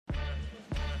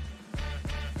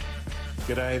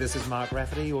G'day, this is Mark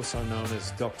Rafferty, also known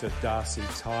as Dr. Darcy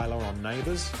Tyler on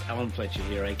Neighbours. Alan Fletcher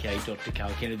here, aka Dr.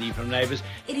 Carl Kennedy from Neighbours.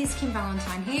 It is Kim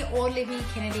Valentine here, or Libby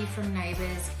Kennedy from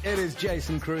Neighbours. It is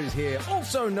Jason Cruz here,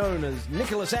 also known as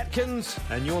Nicholas Atkins.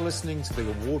 And you're listening to the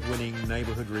award-winning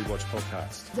Neighbourhood Rewatch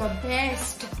podcast. The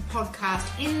best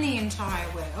podcast in the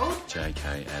entire world.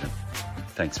 JK, Adam,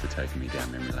 thanks for taking me down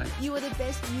memory lane. You are the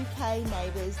best UK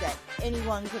neighbours that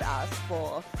anyone could ask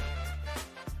for.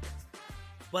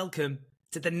 Welcome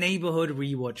to the Neighbourhood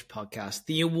Rewatch podcast,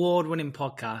 the award-winning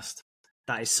podcast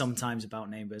that is sometimes about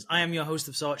neighbours. I am your host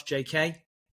of sorts, JK,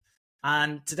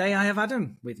 and today I have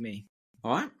Adam with me.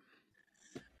 All right.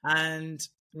 And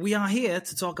we are here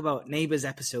to talk about Neighbours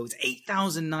episodes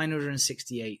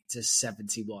 8,968 to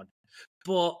 71.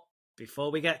 But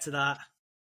before we get to that,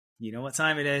 you know what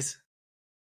time it is.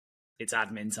 It's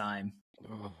admin time.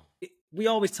 Oh. We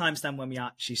always timestamp when we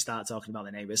actually start talking about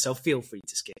the neighbours, so feel free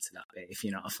to skip to that bit if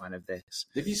you're not a fan of this.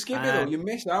 If you skip it, though, you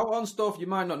miss out on stuff. You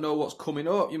might not know what's coming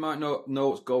up. You might not know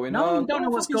what's going on. No, you don't know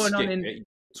what's going on in...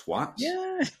 Twats.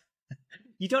 Yeah.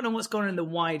 You don't know what's going on in the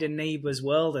wider neighbours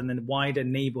world and the wider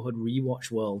Neighbourhood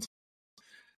Rewatch world.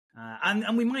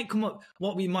 And we might come up...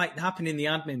 What we might happen in the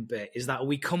admin bit is that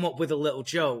we come up with a little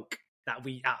joke that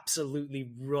we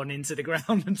absolutely run into the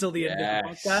ground until the end of the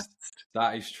podcast.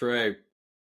 That is true.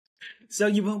 So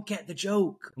you won't get the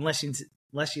joke unless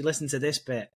you listen to this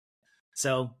bit.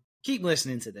 So keep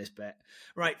listening to this bit.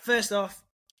 Right, first off,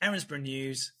 Erinsborough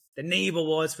News, the Neighbour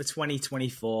Awards for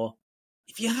 2024.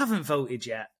 If you haven't voted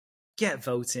yet, get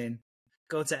voting.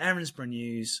 Go to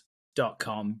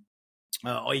erinsboroughnews.com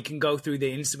or you can go through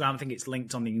the Instagram. I think it's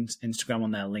linked on the Instagram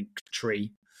on their link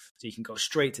tree. So you can go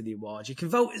straight to the awards. You can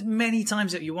vote as many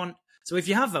times as you want. So if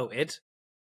you have voted,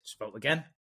 just vote again.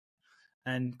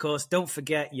 And, of course, don't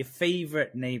forget your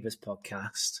favourite Neighbours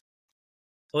podcast.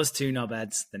 Us two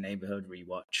knobheads, the Neighbourhood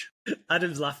Rewatch.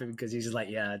 Adam's laughing because he's just like,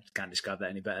 yeah, I can't describe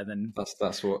that any better than...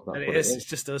 That's what it is. It's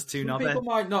just us two knobheads. People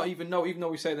might not even know, even though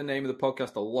we say the name of the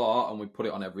podcast a lot and we put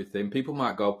it on everything, people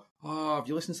might go, oh, have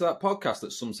you listened to that podcast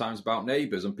that's sometimes about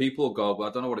neighbours? And people will go, well,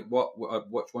 I don't know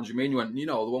which ones you mean. You went, the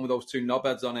one with those two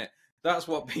knobheads on it. That's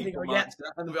what people might say.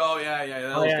 Oh,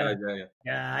 yeah, those guys, yeah.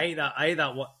 Yeah, I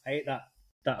hate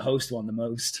that host one the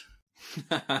most.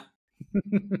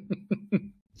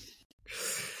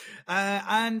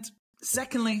 And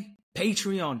secondly,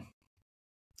 Patreon.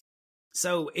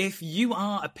 So if you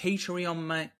are a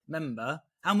Patreon member,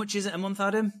 how much is it a month,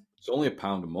 Adam? It's only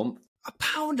 £1 a month.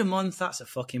 £1 a month? That's a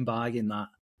fucking bargain, that.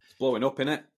 It's blowing up,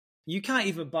 innit? You can't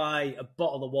even buy a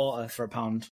bottle of water for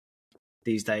 £1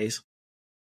 these days.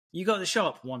 You go to the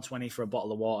shop, $1.20 for a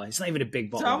bottle of water. It's not even a big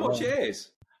bottle of water. Is that how much it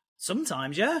is?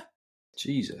 Sometimes, yeah.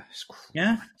 Jesus Christ.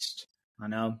 Yeah, I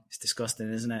know. It's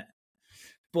disgusting, isn't it?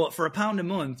 But for £1 a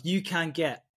month, you can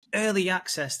get early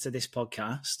access to this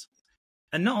podcast.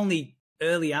 And not only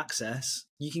early access,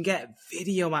 you can get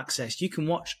video access. You can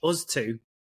watch us two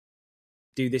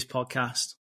do this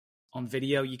podcast on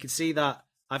video. You can see that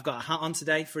I've got a hat on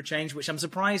today for a change, which I'm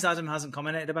surprised Adam hasn't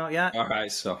commented about yet. All right,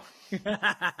 so.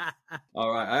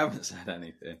 All right, I haven't said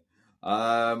anything.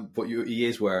 But he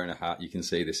is wearing a hat. You can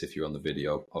see this if you're on the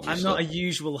video, obviously. I'm not a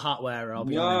usual hat wearer, I'll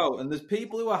be honest. No, and there's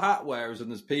people who are hat wearers and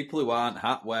there's people who aren't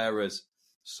hat wearers.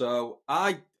 So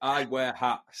I wear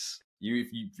hats. If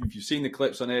you've seen the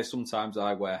clips on here, sometimes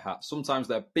I wear hats. Sometimes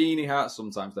they're beanie hats,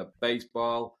 sometimes they're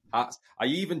baseball hats. I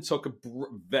even took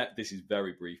this is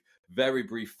very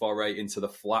brief foray into the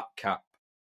flat cap.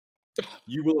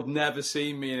 You will have never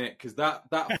seen me in it because that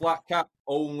flat cap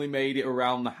only made it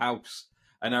around the house.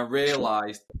 And I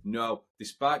realised, no,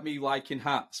 despite me liking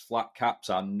hats, flat caps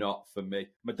are not for me.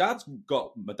 My dad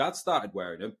started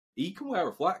wearing them. He can wear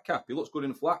a flat cap. He looks good in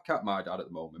a flat cap, my dad, at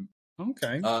the moment.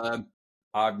 Okay.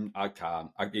 I can't.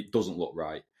 It doesn't look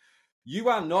right. You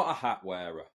are not a hat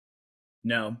wearer.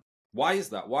 No. Why is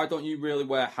that? Why don't you really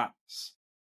wear hats?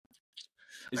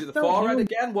 Is it the forehead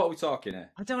again? What are we talking here?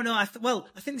 I don't know. I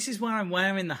think this is why I'm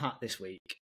wearing the hat this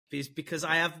week. Is because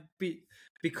I have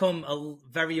become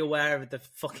very aware of the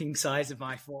fucking size of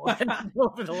my forehead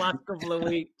over the last couple of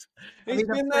weeks. It's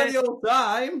been there the whole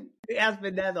time. It has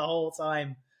been there the whole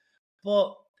time.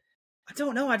 But I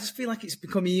don't know. I just feel like it's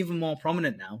becoming even more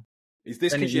prominent now. Is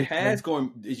this because your hair's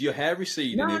going... Is your hair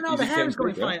receding? No, the hair is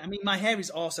going fine. I mean, my hair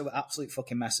is also an absolute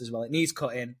fucking mess as well. It needs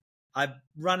cutting. I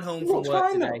ran home from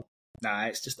work today. Nah,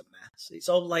 it's just a mess. It's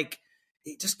all like...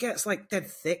 It just gets like dead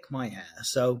thick, my hair.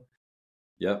 So...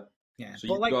 Yeah. Yeah.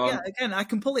 So but again, I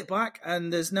can pull it back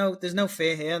and there's no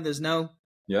fear here. There's no...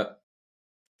 Yeah.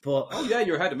 But... Oh, yeah,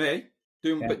 you're ahead of me.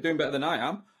 Doing better than I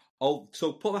am. Oh,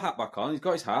 so put the hat back on. He's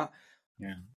got his hat.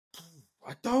 Yeah.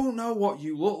 I don't know what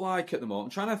you look like at the moment.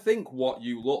 I'm trying to think what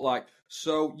you look like.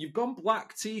 So you've gone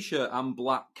black t-shirt and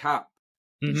black cap.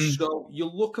 Mhm. So you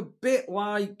look a bit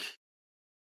like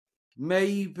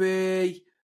maybe.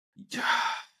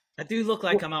 I do look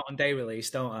like I'm out on day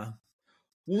release, don't I?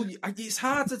 Well, it's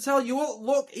hard to tell. You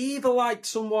look either like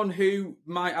someone who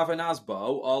might have an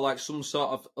ASBO or like some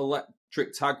sort of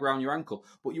electric tag around your ankle,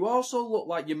 but you also look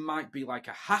like you might be like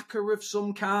a hacker of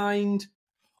some kind,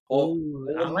 or, Ooh,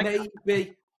 I or like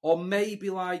maybe, or maybe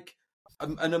like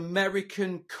an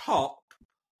American cop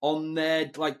on their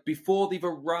like before they've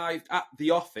arrived at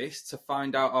the office to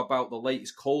find out about the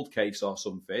latest cold case or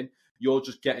something. You're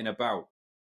just getting about.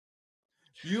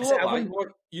 You look like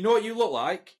you know what you look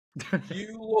like.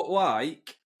 You look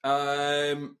like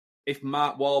if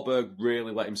Mark Wahlberg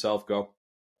really let himself go.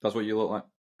 That's what you look like.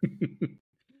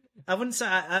 I wouldn't say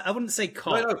I wouldn't say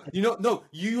cop. No.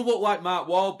 You look like Mark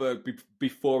Wahlberg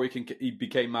before he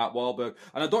became Mark Wahlberg,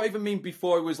 and I don't even mean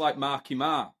before he was like Marky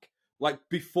Mark. Like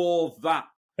before that,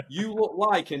 you look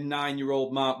like a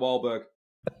 9-year-old Mark Wahlberg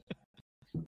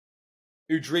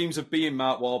who dreams of being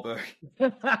Mark Wahlberg.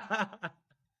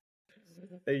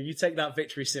 You take that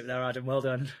victory sip there, Adam. Well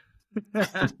done.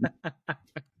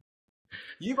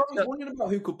 You've always wondered about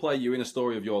who could play you in a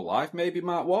story of your life. Maybe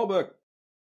Mark Wahlberg.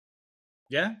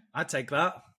 Yeah, I'd take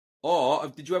that. Or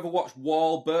did you ever watch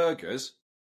Wahlburgers?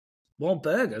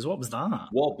 Wahlburgers? What was that?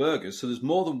 Wahlburgers. So there's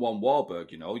more than one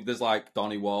Wahlberg, you know. There's like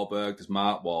Donnie Wahlberg, there's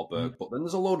Mark Wahlberg, but then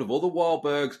there's a load of other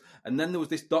Wahlbergs. And then there was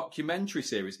this documentary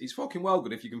series. It's fucking well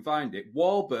good if you can find it.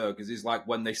 Wahlburgers is like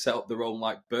when they set up their own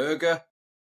like burger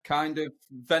kind of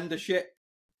vendor shit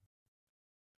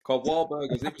called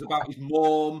Wahlburgers. And it was about his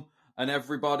mum and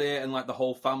everybody and like the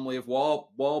whole family of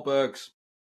Wahlbergs.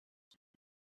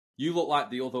 You look like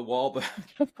the other Wahlberg.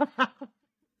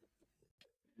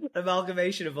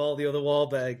 Amalgamation of all the other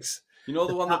Wahlbergs. You know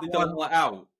the one that they don't let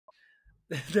out?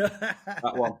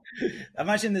 That one.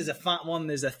 Imagine there's a fat one,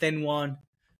 there's a thin one,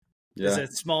 there's a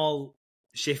small,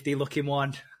 shifty looking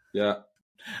one. Yeah.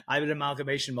 I would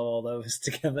amalgamation of all those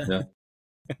together. Yeah.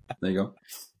 There you go.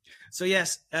 So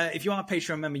yes, if you are a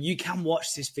Patreon member, you can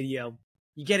watch this video.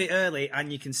 You get it early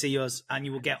and you can see us and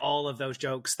you will get all of those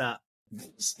jokes that...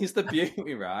 It's the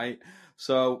beauty, right?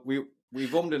 So we've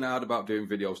ummed and ahed about doing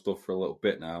video stuff for a little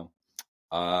bit now.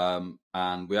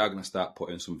 And we are going to start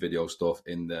putting some video stuff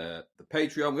in the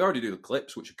Patreon. We already do the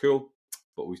clips, which are cool,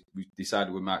 but we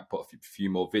decided we might put a few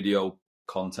more video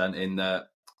content in the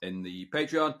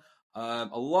Patreon. A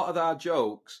lot of our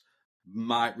jokes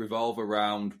might revolve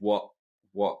around what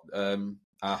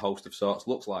our host of sorts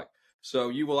looks like. So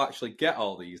you will actually get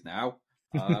all these now,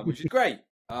 which is great,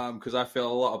 because I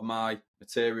feel a lot of my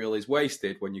material is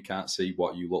wasted when you can't see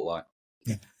what you look like.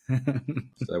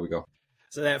 So there we go.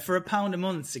 So for £1 a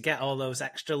month to get all those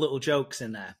extra little jokes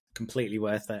in there, completely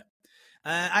worth it.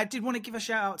 I did want to give a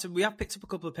shout out to, we have picked up a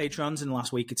couple of Patrons in the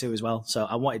last week or two as well, so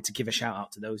I wanted to give a shout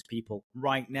out to those people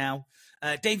right now.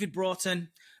 David Broughton,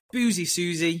 Boozy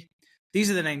Susie, these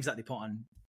are the names that they put on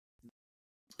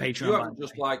Patreon. You haven't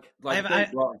just like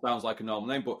David Broughton sounds like a normal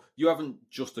name, but you haven't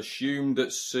just assumed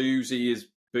that Susie is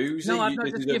Boozy. No, I've not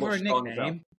just given her a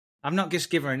nickname. I'm not just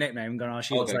giving her a nickname and going, oh,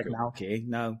 she looks like Malky.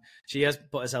 No, she has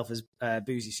put herself as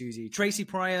Boozy Susie. Tracy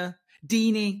Pryor,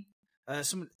 Deanie,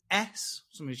 someone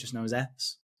who's just known as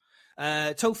S,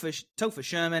 Topher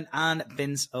Sherman, and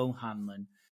Vince O'Hanlon.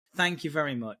 Thank you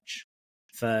very much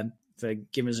for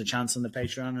giving us a chance on the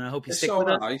Patreon, and I hope you stick with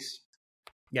us. Nice.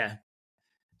 Yeah.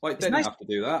 Like, they didn't have to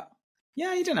do that.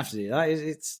 Yeah, you didn't have to do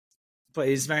that. But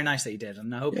it's very nice that you did,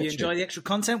 and I hope you enjoy the extra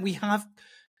content. We have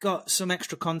got some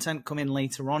extra content coming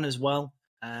later on as well.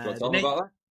 Do you want to tell me about that?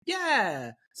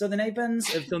 Yeah. So the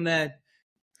Nabans have done their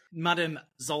Madam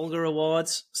Zolga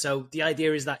Awards. So the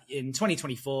idea is that in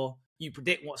 2024, you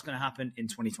predict what's going to happen in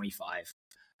 2025.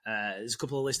 There's a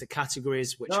couple of list of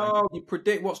categories. You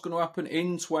predict what's going to happen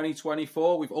in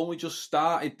 2024. We've only just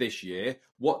started this year.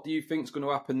 What do you think is going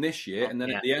to happen this year? And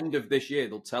then at the end of this year,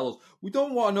 they'll tell us, we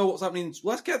don't want to know what's happening.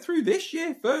 Let's get through this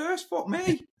year first. Fuck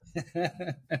me.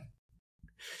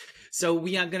 So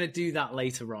we are going to do that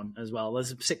later on as well.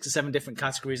 There's 6 or 7 different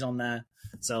categories on there.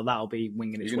 So that'll be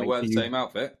winging its way. You're going to wear the same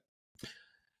outfit?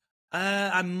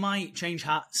 I might change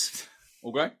hats.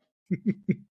 Okay.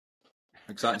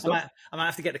 Exciting stuff. I might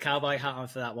have to get the cowboy hat on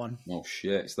for that one. Oh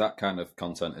shit! It's that kind of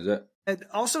content, is it?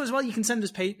 Also, as well, you can send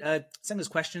us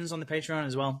questions on the Patreon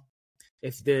as well.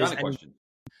 If there's questions,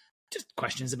 just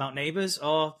questions about neighbours,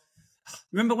 or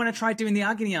remember when I tried doing the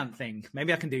agony aunt thing?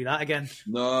 Maybe I can do that again.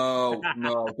 No,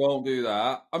 don't do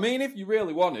that. I mean, if you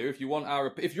really want to,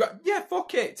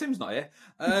 fuck it. Tim's not here.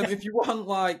 If you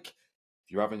want, if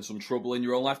you're having some trouble in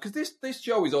your own life, because this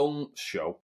show is own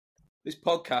show. This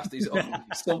podcast is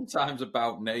sometimes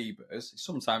about neighbours.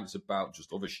 Sometimes it's about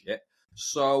just other shit.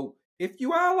 So if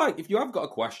you have got a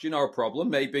question or a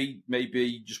problem, maybe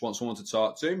you just want someone to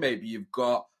talk to. Maybe you've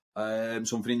got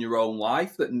something in your own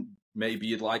life that maybe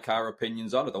you'd like our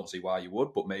opinions on. I don't see why you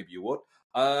would, but maybe you would.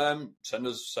 Send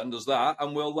us that,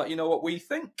 and we'll let you know what we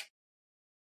think.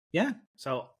 Yeah.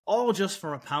 So all just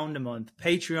for £1 a month.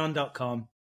 Patreon.com.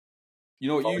 You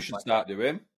know what you should start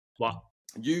doing? What?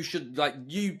 You should,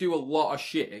 you do a lot of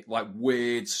shit,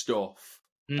 weird stuff.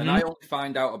 Mm-hmm. And I only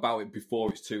find out about it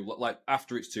before it's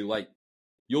after it's too late.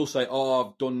 You'll say, "Oh,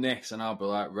 I've done this," and I'll be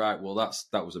like, "Right, well,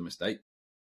 that was a mistake."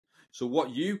 So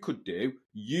what you could do,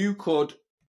 you could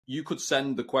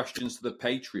send the questions to the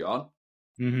Patreon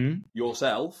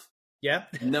yourself. Yeah.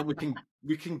 And then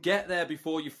we can get there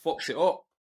before you fucked it up.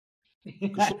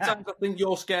 Because sometimes I think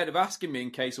you're scared of asking me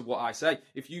in case of what I say.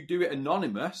 If you do it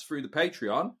anonymous through the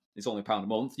Patreon, it's only £1 a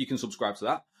month. You can subscribe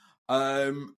to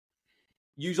that.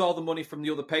 Use all the money from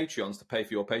the other Patreons to pay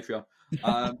for your Patreon.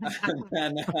 And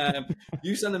then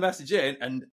you send the message in,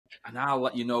 and I'll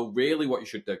let you know really what you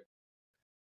should do.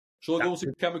 Shall I go see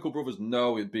Chemical Brothers?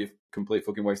 No, it'd be a complete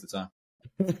fucking waste of time.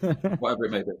 Whatever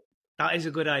it may be. That is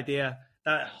a good idea.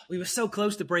 We were so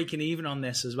close to breaking even on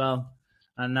this as well.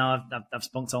 And now I've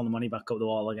spunked all the money back up the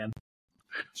wall again.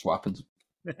 That's what happens.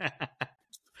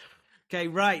 Okay,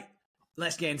 right.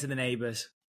 Let's get into the neighbours.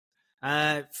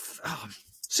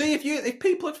 See, if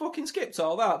people had fucking skipped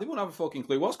all that, they wouldn't have a fucking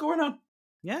clue what's going on.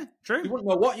 Yeah, true. They wouldn't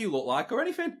know what you look like or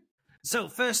anything. So,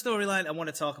 first storyline I want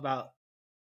to talk about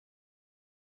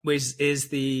is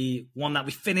the one that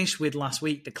we finished with last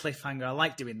week, the cliffhanger. I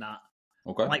like doing that.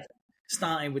 Okay. I like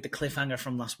starting with the cliffhanger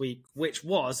from last week, which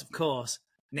was, of course,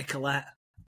 Nicolette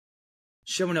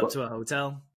showing up to a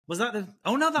hotel. Was that the...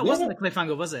 Oh, no, that wasn't the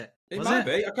cliffhanger, was it? It might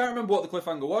be. I can't remember what the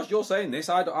cliffhanger was. You're saying this.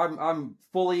 I'm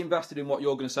fully invested in what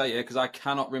you're going to say here because I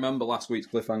cannot remember last week's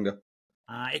cliffhanger.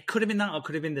 It could have been that or it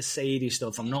could have been the Sadie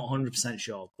stuff. I'm not 100%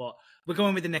 sure. But we're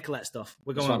going with the Nicolette stuff.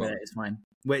 We're going with it. It's fine.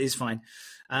 It's fine.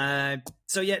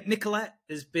 So, yeah, Nicolette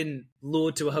has been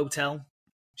lured to a hotel.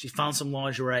 She found some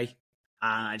lingerie.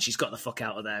 And she's got the fuck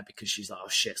out of there because she's like, oh,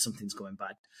 shit, something's going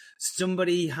bad.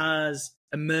 Somebody has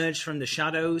emerged from the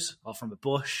shadows or from a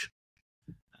bush.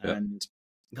 Yeah. And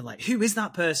they're like, who is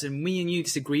that person? Me and you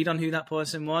disagreed on who that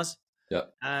person was. Yeah.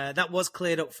 That was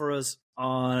cleared up for us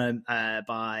on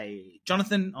by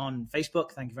Jonathan on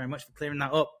Facebook. Thank you very much for clearing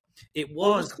that up. It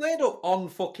was cleared up on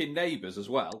fucking Neighbours as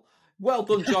well. Well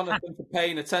done, Jonathan, for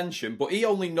paying attention, but he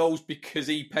only knows because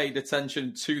he paid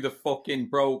attention to the fucking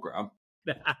programme.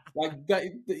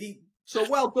 So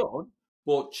well done,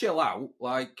 but chill out.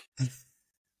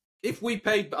 If we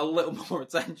paid a little more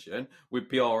attention, we'd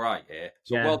be all right here.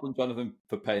 So well done, Jonathan,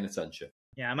 for paying attention.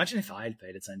 Yeah, imagine if I had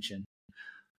paid attention.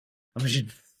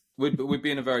 We'd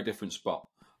be in a very different spot.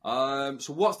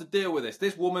 So what's the deal with this?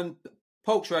 This woman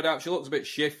pokes her head out. She looks a bit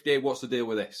shifty. What's the deal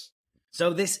with this?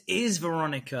 So this is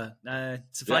Veronica.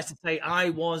 Suffice to say,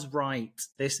 I was right.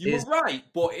 You were right,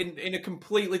 but in a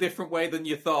completely different way than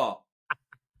you thought.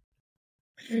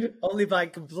 Only by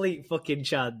complete fucking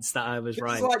chance that I was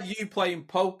right. It's like you playing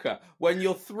poker when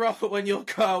you'll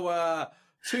go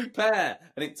 2 pair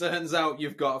and it turns out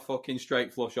you've got a fucking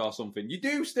straight flush or something. You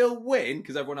do still win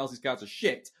because everyone else's cards are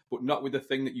shit, but not with the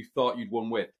thing that you thought you'd won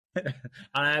with. And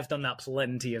I've done that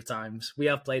plenty of times. We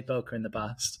have played poker in the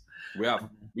past. We have.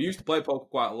 We used to play poker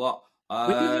quite a lot.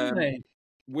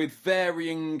 With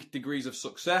varying degrees of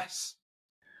success.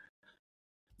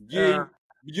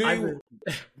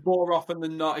 More often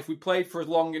than not, if we played for as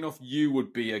long enough, you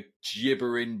would be a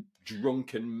gibbering,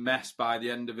 drunken mess by the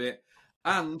end of it.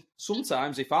 And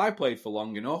sometimes, if I played for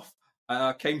long enough,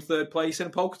 I came third place in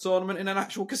a poker tournament in an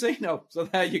actual casino. So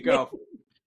there you go.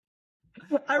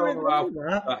 I remember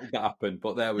that happened,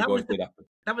 but there we go. It did happen.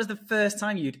 That was the first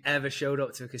time you'd ever showed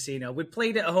up to a casino. We'd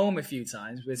played it at home a few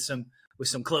times with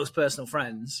some close personal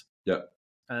friends. Yeah.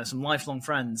 Some lifelong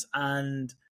friends,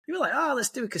 and you were like, "Oh, let's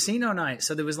do a casino night."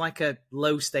 So there was like a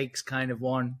low stakes kind of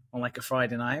one on like a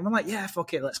Friday night, and we're like, "Yeah,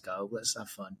 fuck it, let's go, let's have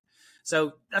fun."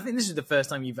 So I think this is the first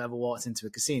time you've ever walked into a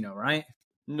casino, right?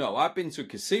 No, I've been to a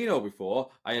casino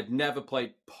before. I had never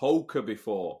played poker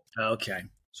before. Okay.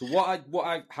 So what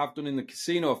I have done in the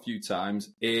casino a few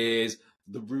times is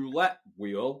the roulette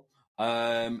wheel.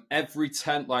 Every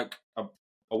 10, I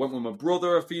went with my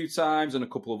brother a few times and a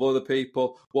couple of other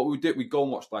people. What we did, we'd go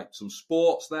and watch some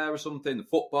sports there or something, the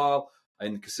football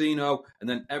in the casino, and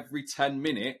then every 10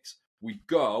 minutes we'd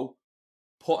go,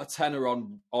 put a tenner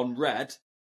on red,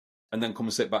 and then come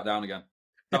and sit back down again.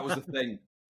 That was the thing.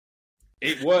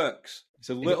 It works. It's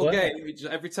a little game. It's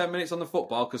every 10 minutes on the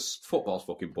football, because football's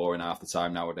fucking boring half the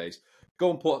time nowadays.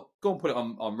 Go and put it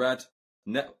on red.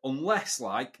 Unless,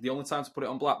 like, the only time to put it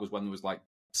on black was when there was, like,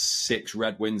 6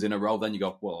 red wins in a row. Then you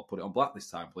go, well, I'll put it on black this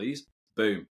time, please.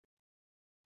 Boom.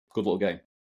 Good little game.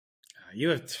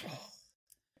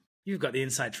 You've got the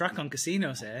inside track on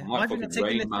casinos here. I'm Why like have you not fucking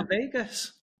taken Rain it Man. to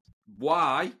Vegas?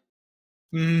 Why?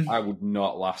 I would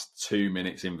not last 2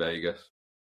 minutes in Vegas.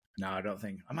 No, I don't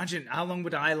think. Imagine how long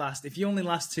would I last? If you only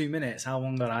last 2 minutes, how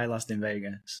long would I last in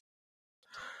Vegas?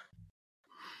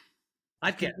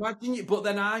 I'd get. Imagine you, but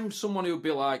then I'm someone who would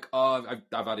be like, oh,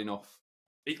 I've had enough.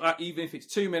 Like, even if it's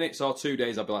 2 minutes or 2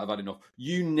 days, I'd be like, I've had enough.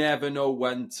 You never know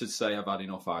when to say I've had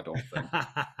enough, I don't think.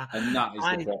 And that is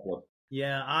the problem.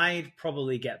 Yeah, I'd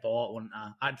probably get bought, wouldn't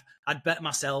I? I'd bet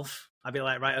myself. I'd be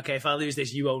like, right, okay, if I lose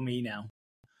this, you owe me now.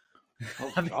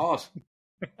 Oh, God.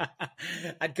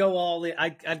 I'd go all in.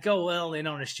 I'd go all in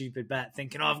on a stupid bet,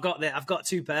 thinking, "Oh, I've got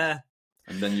 2 pair."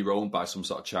 And then you're owned by some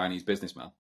sort of Chinese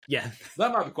businessman. Yeah,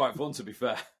 that might be quite fun, to be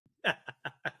fair.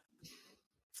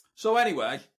 So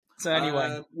anyway,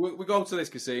 we go to this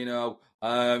casino.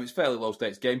 It's a fairly low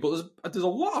stakes game, but there's a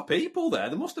lot of people there.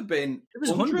 There must have been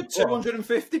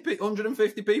 250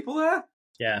 people there.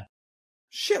 Yeah,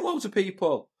 shitloads of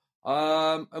people.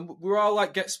 And we were all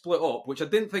like get split up, which I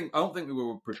don't think we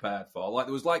were prepared for. Like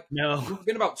there was like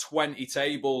been about 20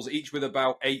 tables, each with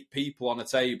about 8 people on a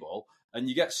table, and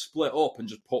you get split up and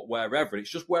just put wherever.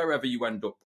 It's just wherever you end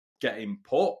up getting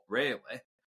put, really.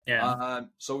 Yeah.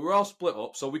 So we were all split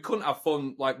up, so we couldn't have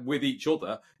fun like with each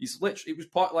other. It was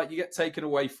part like you get taken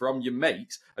away from your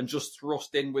mates and just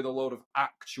thrust in with a load of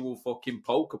actual fucking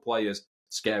poker players.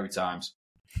 Scary times.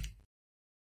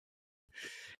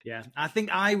 Yeah, I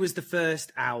think I was the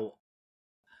first out.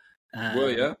 Were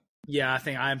you? Yeah,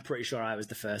 I'm pretty sure I was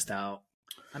the first out.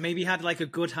 I maybe had like a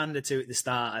good hand or two at the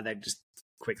start, and then just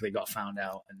quickly got found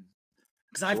out. And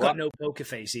because I've got no poker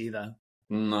face either.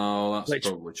 No, that's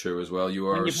probably true as well. You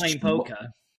are when you're playing poker.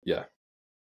 Yeah,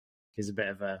 is a bit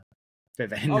of a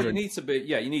hindrance. Oh, you need to be.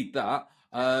 Yeah, you need that.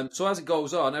 So as it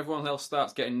goes on, everyone else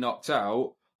starts getting knocked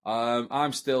out.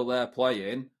 I'm still there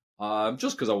playing.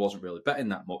 Just because I wasn't really betting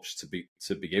that much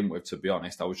to begin with, to be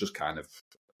honest. I was just kind of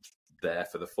there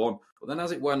for the fun. But then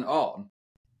as it went on,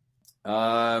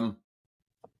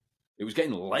 it was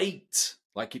getting late.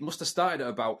 Like, it must have started at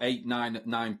about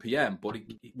 9 p.m., but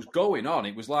it was going on.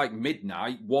 It was like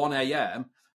midnight, 1 a.m.,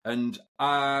 and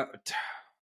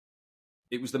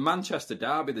it was the Manchester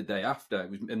derby the day after.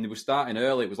 And they were starting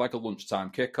early. It was like a lunchtime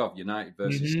kickoff, United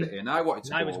versus City, and I wanted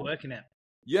to I was working it.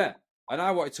 Yeah. And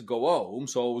I wanted to go home,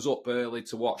 so I was up early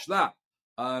to watch that.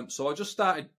 So I just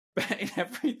started betting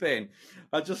everything.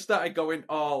 I just started going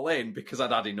all in because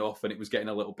I'd had enough and it was getting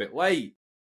a little bit late.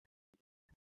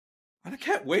 And I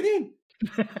kept winning.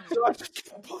 So I just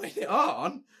kept putting it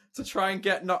on to try and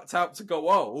get knocked out to go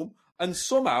home. And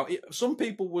somehow, some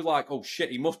people were like, oh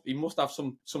shit, he must have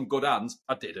some good hands.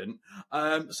 I didn't.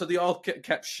 So they all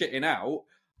kept shitting out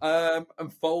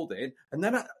and folding.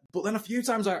 But then a few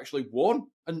times I actually won,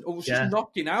 and I was just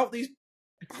knocking out these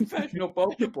professional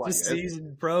poker players. Just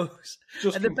seasoned pros.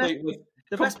 Just and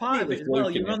the best part of it as well,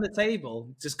 you're on the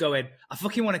table just going, I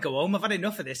fucking want to go home. I've had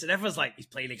enough of this. And everyone's like, he's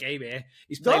playing a game here.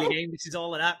 He's playing a game. This is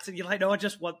all an act. And you're like, no, I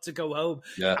just want to go home.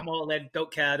 Yeah. I'm all in.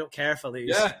 Don't care. I don't care if I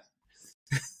lose. Yeah.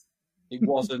 It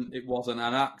wasn't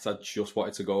an act. I just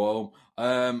wanted to go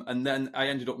home. And then I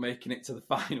ended up making it to the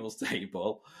finals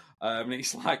table. And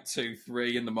it's like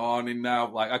 2-3 in the morning now.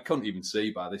 Like, I couldn't even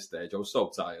see by this stage. I was so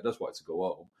tired. I just wanted to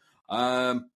go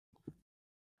home.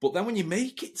 But then when you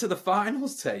make it to the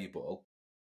finals table,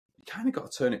 you kind of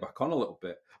got to turn it back on a little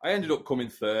bit. I ended up coming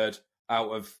third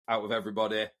out of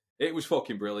everybody. It was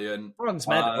fucking brilliant. Bronze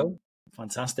medal.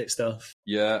 Fantastic stuff.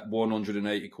 Yeah,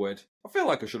 180 quid. I feel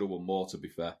like I should have won more, to be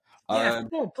fair. Yeah,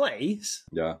 please.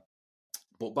 Yeah.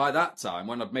 But by that time,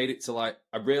 when I'd made it to I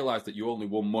realised that you only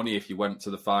won money if you went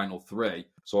to the final 3.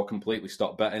 So I completely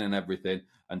stopped betting and everything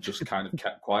and just kind of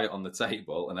kept quiet on the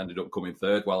table and ended up coming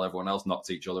third while everyone else knocked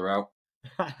each other out.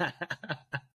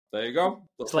 There you go.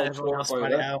 Let's let everyone else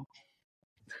find it out.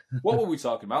 What were we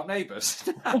talking about? Neighbours.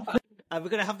 We're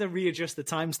going to have to readjust the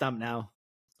timestamp now.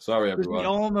 Sorry, everyone. We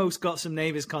almost got some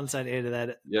Neighbours content here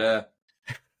today. Yeah.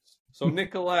 So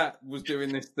Nicolette was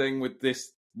doing this thing with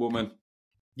this woman.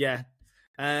 Yeah.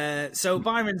 So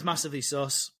Byron's massively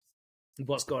sus of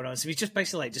what's going on. So he's just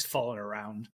basically just following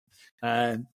around.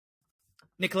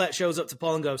 Nicolette shows up to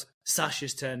Paul and goes,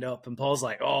 Sasha's turned up. And Paul's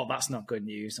like, oh, that's not good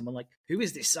news. And we're like, who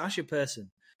is this Sasha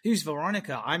person? Who's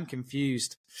Veronica? I'm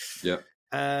confused.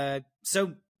 Yeah.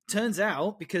 So turns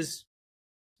out, because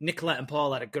Nicolette and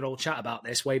Paul had a good old chat about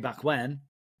this way back when.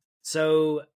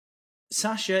 So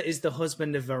Sasha is the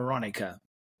husband of Veronica.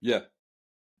 Yeah.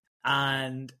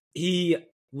 And he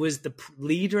was the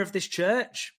leader of this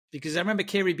church, because I remember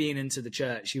Kiri being into the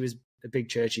church. She was a big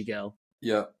churchy girl.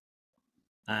 Yeah.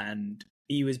 And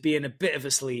he was being a bit of a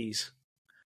sleaze.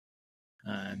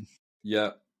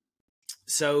 Yeah.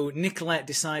 So Nicolette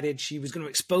decided she was going to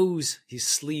expose his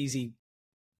sleazy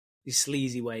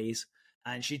ways.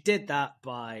 And she did that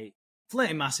by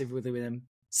flirting massively with him,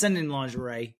 sending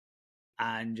lingerie,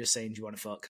 and just saying, do you want to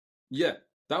fuck? Yeah.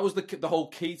 That was the whole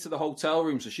key to the hotel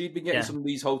room. So she'd been getting some of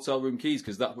these hotel room keys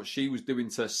because that's what she was doing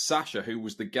to Sasha, who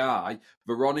was the guy.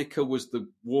 Veronica was the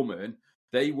woman.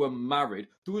 They were married.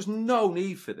 There was no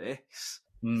need for this.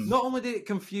 Not only did it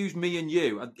confuse me and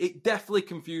you, it definitely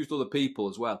confused other people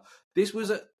as well. This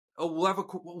was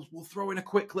we'll throw in a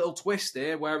quick little twist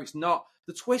here where it's not.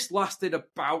 The twist lasted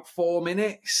about 4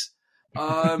 minutes,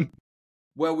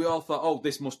 where we all thought, "Oh,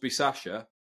 this must be Sasha."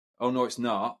 Oh no, it's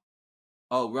not.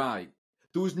 Oh right.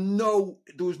 There was no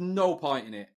point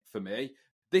in it for me.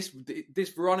 This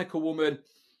Veronica woman,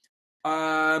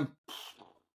 I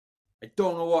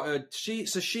don't know what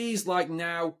she's like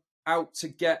now out to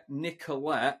get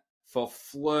Nicolette for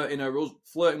flirting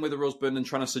with her husband and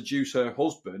trying to seduce her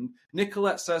husband.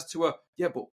 Nicolette says to her, "Yeah,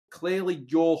 but clearly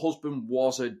your husband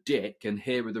was a dick, and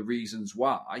here are the reasons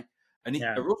why." And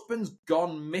her husband's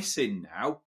gone missing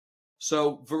now.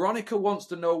 So Veronica wants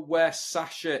to know where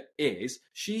Sasha is.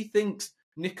 She thinks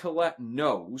Nicolette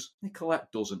knows.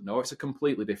 Nicolette doesn't know. It's a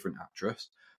completely different actress.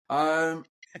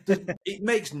 It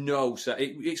makes no sense.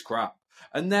 It's crap.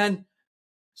 And then,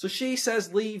 so she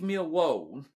says, "Leave me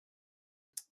alone."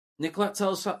 Nicolette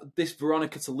tells this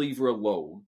Veronica to leave her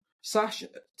alone. Sasha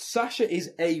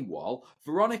is AWOL.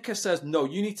 Veronica says, "No,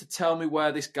 you need to tell me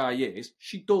where this guy is."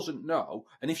 She doesn't know.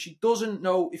 And if she doesn't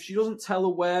tell her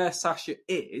where Sasha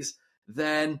is,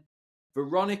 then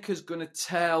Veronica's going to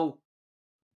tell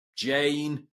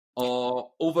Jane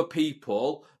or other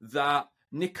people that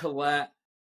Nicolette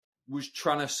was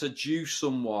trying to seduce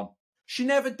someone. She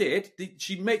never did.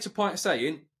 She makes a point of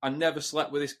saying, "I never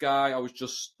slept with this guy. I was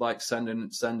just like sending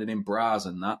in bras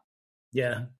and that."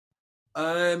 Yeah.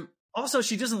 Also,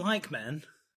 she doesn't like men.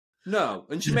 No,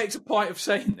 and she makes a point of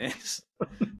saying this.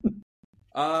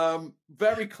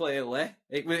 Very clearly,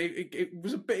 it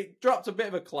was it dropped a bit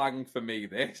of a clang for me.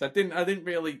 This I didn't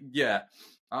really, yeah.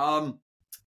 And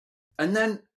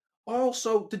then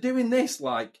also they're doing this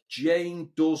like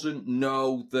Jane doesn't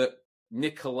know that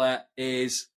Nicolette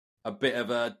is a bit of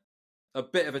a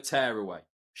tearaway.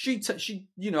 She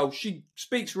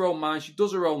speaks her own mind. She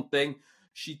does her own thing.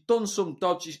 She's done some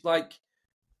dodgy, like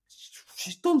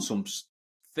she's done some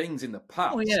things in the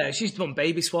past. Oh yeah, she's done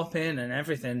baby swapping and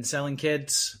everything, selling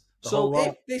kids. So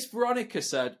if this Veronica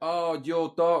said, "Oh,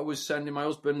 your daughter was sending my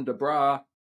husband a bra,"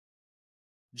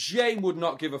 Jane would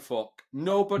not give a fuck.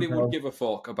 Nobody would give a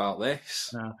fuck about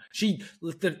this. No.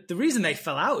 The reason they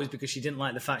fell out is because she didn't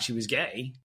like the fact she was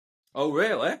gay. Oh,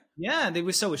 really? Yeah, they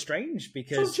were so estranged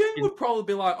because... So Jane would probably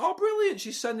be like, "Oh, brilliant,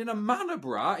 she's sending a man a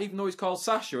bra, even though he's called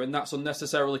Sasha, and that's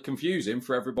unnecessarily confusing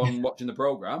for everyone watching the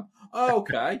programme. Oh,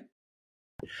 okay."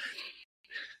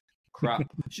 Crap.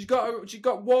 She's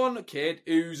got one kid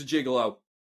who's a gigolo.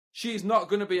 She's not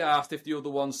going to be asked if the other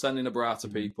one's sending a bra to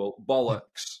people.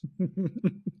 Bollocks.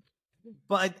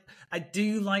 But I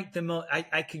do like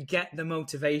I could get the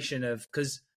motivation of,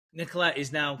 because Nicolette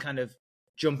is now kind of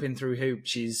jumping through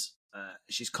hoops.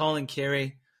 She's calling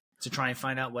Kiri to try and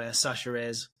find out where Sasha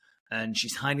is, and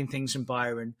she's hiding things from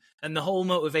Byron. And the whole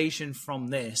motivation from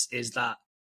this is that,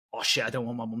 oh shit, I don't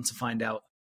want my mum to find out.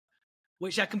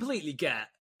 Which I completely get.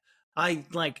 I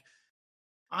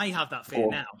have that fear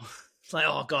now. It's like,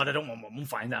 oh god, I don't want my mum to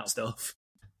find out stuff.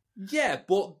 Yeah,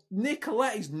 but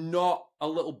Nicolette is not a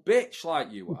little bitch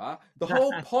like you are. The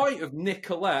whole point of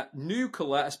Nicolette, new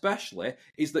Colette especially,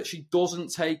 is that she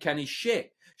doesn't take any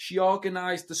shit. She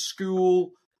organised the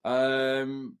school,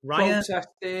 protesting.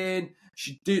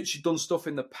 She'd done stuff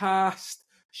in the past.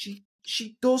 She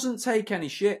doesn't take any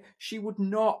shit. She would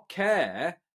not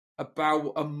care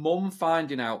about a mum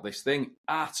finding out this thing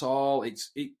at all.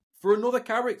 For another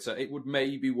character, it would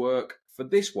maybe work. For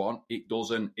this one, it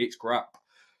doesn't. It's crap.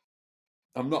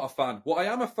 I'm not a fan. What I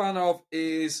am a fan of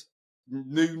is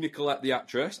new Nicolette, the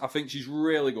actress. I think she's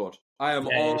really good. I am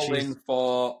all in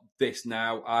for this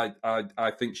now.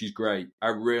 I think she's great. I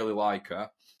really like her.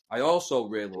 I also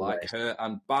really like her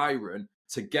and Byron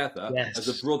together as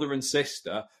a brother and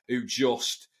sister who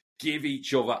just give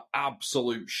each other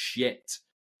absolute shit.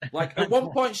 Like at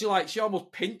one point, she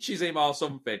almost pinches him or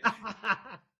something.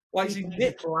 Like she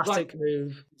classic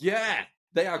move. Yeah.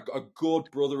 They are a good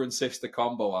brother and sister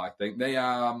combo, I think. They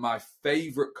are my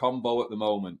favourite combo at the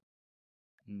moment.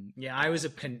 Yeah, I was a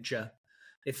pincher.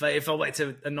 If I wanted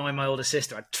to annoy my older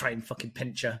sister, I'd try and fucking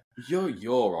pinch her. You're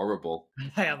horrible.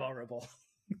 I am horrible.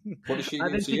 What does she do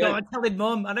And then to she'd you? go, I'm telling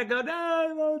Mum. And I go, no,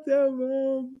 I won't tell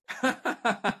Mum.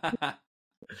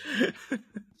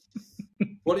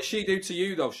 What did she do to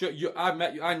you, though?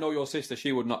 I know your sister.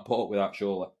 She would not put up with that,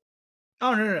 surely.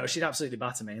 Oh, no. She'd absolutely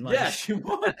batter me. Like, Yeah, she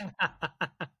would.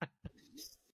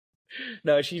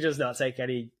 No, she does not take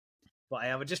any. But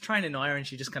I would just try and annoy her, and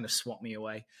she just kind of swat me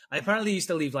away. I apparently used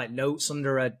to leave like notes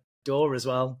under her door as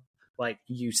well, like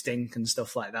 "you stink" and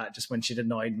stuff like that, just when she'd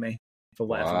annoyed me for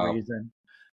whatever reason.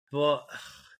 But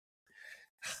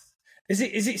as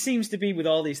it seems to be with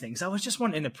all these things, I was just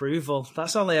wanting approval.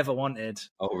 That's all I ever wanted.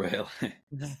 Oh, really?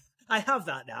 I have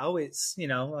that now. It's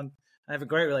I have a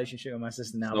great relationship with my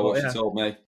sister now. Know what she told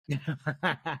me.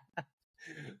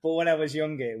 But when I was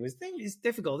younger, it's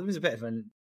difficult. It was a bit of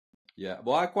an... Yeah,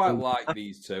 well, I quite like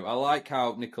these two. I like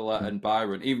how Nicolette and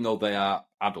Byron, even though they are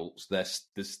adults, there's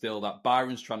still that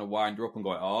Byron's trying to wind her up and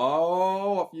going,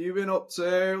 "Oh, what have you been up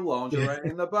to? Lingerie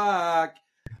in the bag,"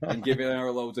 and giving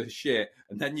her loads of shit.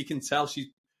 And then you can tell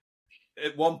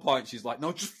at one point she's like,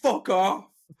 "No, just fuck off."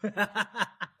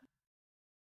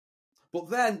 But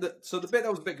then, the bit that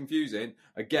was a bit confusing,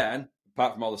 again,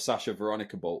 apart from all the Sasha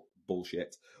Veronica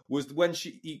bullshit, was when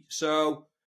she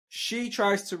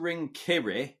tries to ring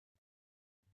Kiri.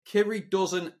 Kiri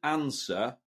doesn't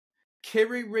answer.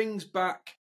 Kiri rings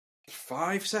back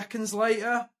 5 seconds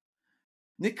later.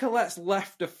 Nicolette's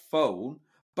left a phone.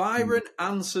 Byron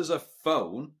answers a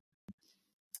phone,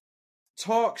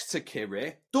 talks to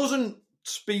Kiri, doesn't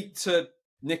speak to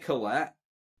Nicolette,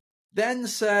 then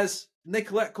says,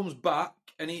 Nicolette comes back,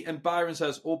 and Byron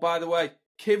says, "Oh, by the way,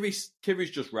 Kiri's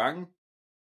just rang."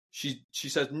 She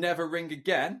says, "Never ring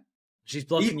again." She's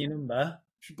blocking your number.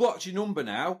 She blocked your number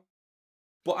now,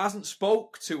 but hasn't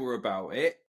spoke to her about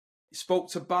it. Spoke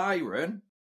to Byron,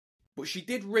 but she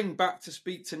did ring back to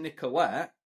speak to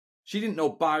Nicolette. She didn't know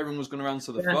Byron was going to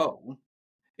answer the phone.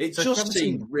 It just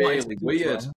seemed really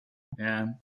weird. Yeah.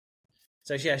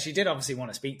 So yeah, she did obviously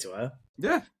want to speak to her.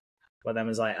 Yeah. But then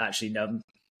was like, actually, no,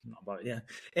 not about it.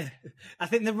 Yeah. I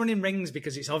think they're running rings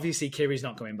because it's obviously Kiri's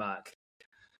not coming back.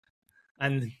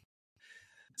 And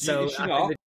so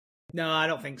no, I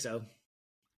don't think so.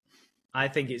 I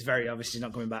think it's very obvious she's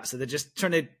not coming back. So they're just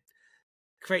trying to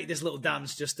create this little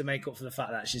dance just to make up for the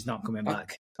fact that she's not coming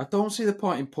back. I don't see the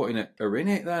point in putting her in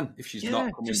it then if she's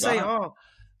not coming just back. Say, "Oh,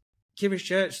 Kiri's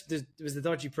church, there was the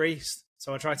dodgy priest,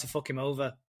 so I tried to fuck him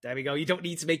over." There we go. You don't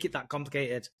need to make it that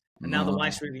complicated. And now the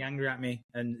wife's really angry at me.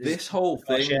 And this whole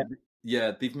thing,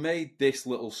 they've made this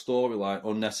little storyline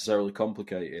unnecessarily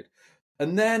complicated.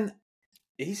 And then,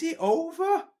 is it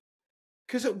over?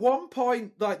 Because at one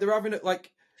point, like, they're having it,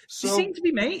 like... They seem to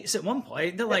be mates at one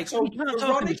point. They're like, so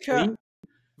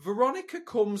Veronica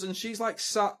comes and she's, like,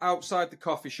 sat outside the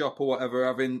coffee shop or whatever,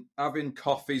 having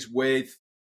coffees with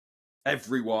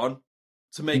everyone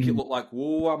to make it look like,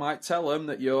 whoa, I might tell them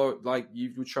that you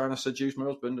were trying to seduce my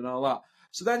husband and all that.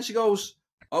 So then she goes,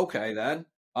 "Okay then,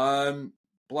 blah,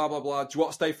 blah, blah. Do you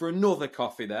want to stay for another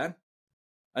coffee then?"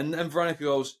 And then Veronica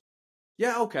goes,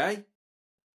 "Yeah, okay."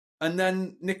 And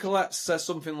then Nicolette says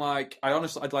something like, I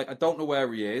don't know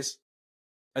where he is.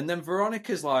 And then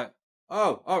Veronica's like,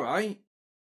 "Oh, all right.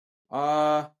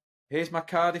 Here's my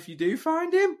card if you do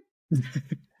find him."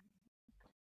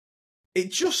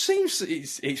 It just seems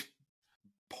it's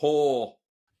poor.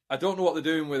 I don't know what they're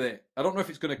doing with it. I don't know if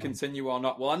it's going to continue or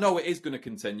not. Well, I know it is going to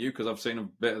continue because I've seen a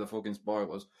bit of the fucking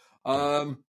spoilers.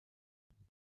 But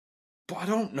I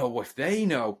don't know if they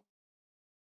know.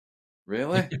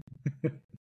 Really?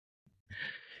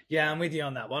 Yeah, I'm with you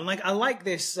on that one. Like, I like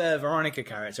this Veronica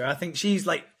character. I think she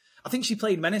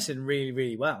played menacing really,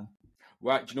 really well.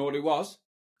 Right, do you know what it was?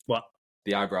 What?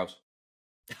 The eyebrows.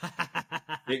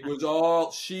 It was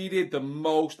all... She did the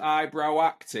most eyebrow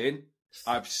acting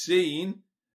I've seen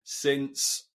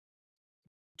since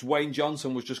Dwayne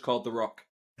Johnson was just called The Rock.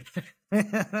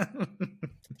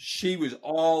 She was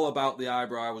all about the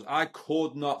eyebrows. I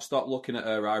could not stop looking at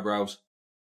her eyebrows.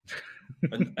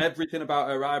 And everything about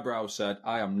her eyebrows said,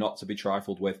 "I am not to be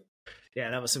trifled with." Yeah,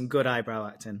 that was some good eyebrow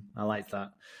acting. I liked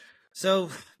that.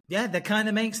 So, yeah, they're kind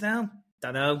of mates now.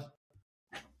 Don't know.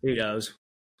 Who knows?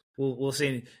 We'll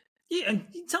see. Yeah,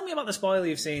 tell me about the spoiler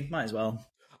you've seen. Might as well.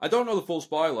 I don't know the full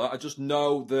spoiler. I just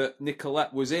know that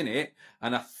Nicolette was in it,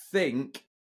 and I think,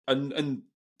 and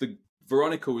the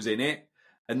Veronica was in it,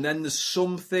 and then there's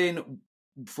something,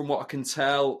 from what I can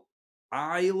tell,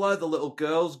 Isla, the little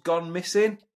girl's gone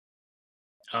missing.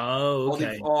 Oh,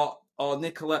 okay. Or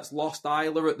Nicolette's lost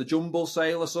Isla at the jumble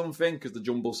sale or something, because the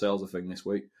jumble sale's a thing this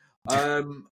week.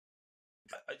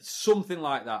 Something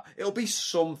like that. It'll be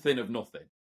something of nothing.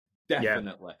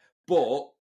 definitely. But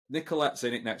Nicolette's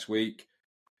in it next week.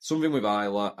 Something with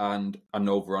Isla, and I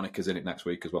know Veronica's in it next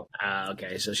week as well.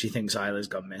 Okay, so she thinks Isla's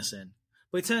gone missing.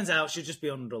 But it turns out she'll just be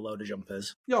under a load of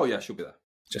jumpers. Oh, yeah, she'll be there.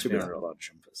 Just be under a load of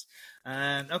jumpers.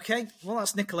 Okay, well,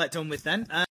 that's Nicolette done with then.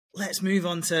 Let's move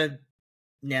on to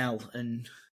Nell and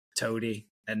Toadie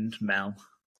and Mel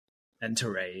and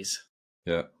Therese.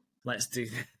 Yeah. Let's do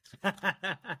that.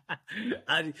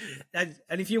 and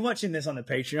if you're watching this on the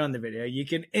Patreon, the video, you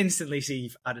can instantly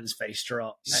see Adam's face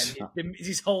drop and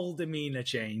his whole demeanour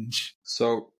change.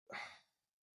 So,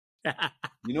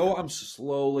 you know what I'm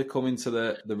slowly coming to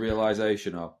the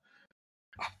realisation of?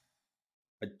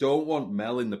 I don't want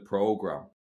Mel in the programme.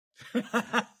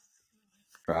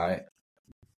 Right?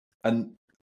 And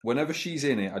whenever she's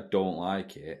in it, I don't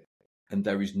like it. And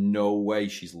there is no way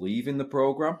she's leaving the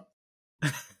programme.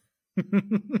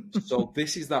 So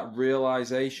this is that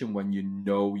realisation when you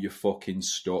know you're fucking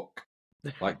stuck.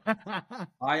 Like,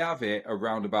 I have it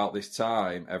around about this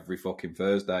time every fucking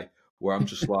Thursday where I'm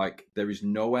just like, there is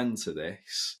no end to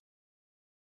this.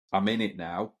 I'm in it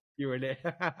now. You're in it.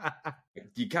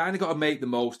 You kind of got to make the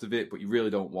most of it, but you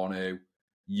really don't want to.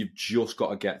 You've just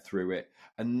got to get through it.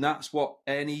 And that's what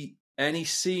any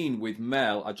scene with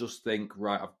Mel, I just think,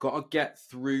 right, I've got to get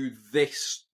through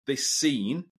this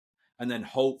scene, and then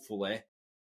hopefully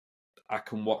I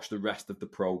can watch the rest of the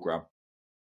program.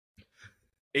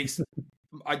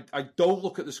 I don't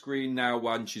look at the screen now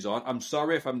when she's on. I'm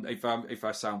sorry if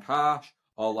I sound harsh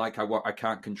or like I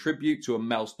can't contribute to a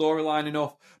Mel storyline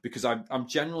enough, because I'm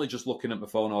generally just looking at my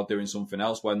phone or doing something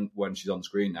else when she's on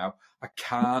screen now. I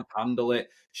can't handle it.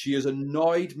 She has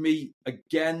annoyed me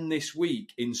again this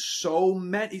week in so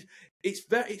many. It's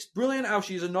brilliant how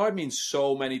she's annoyed me in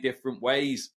so many different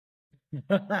ways.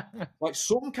 Like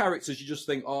some characters, you just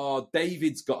think, oh,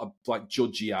 David's got like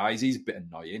judgy eyes. He's a bit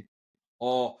annoying.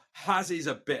 Or Haz is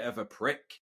a bit of a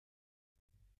prick.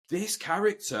 This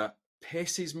character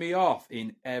pisses me off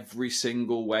in every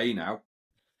single way now.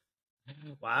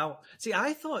 Wow. See,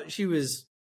 I thought she was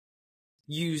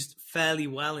used fairly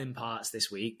well in parts this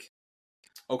week.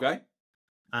 Okay.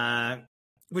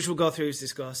 Which we'll go through to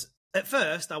discuss. At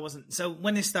first, I wasn't. So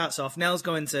when this starts off, Nell's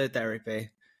going to therapy,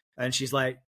 and she's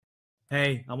like,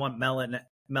 hey, I want Mel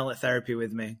at therapy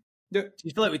with me. Yeah.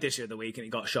 She felt like we did it the week, and it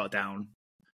got shot down.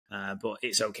 But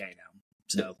it's okay now.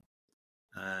 So,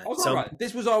 all right.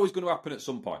 This was always going to happen at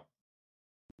some point.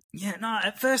 Yeah, no,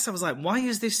 at first I was like, why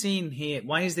is this scene here?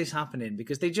 Why is this happening?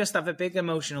 Because they just have a big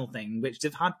emotional thing, which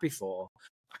they've had before.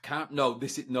 I can't,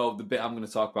 the bit I'm going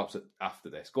to talk about after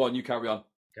this. Go on, you carry on.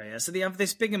 Okay, yeah, so they have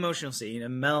this big emotional scene,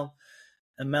 and Mel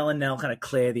and Nell kind of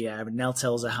clear the air, and Nell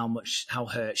tells her how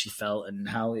hurt she felt and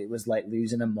how it was like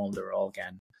losing her mother all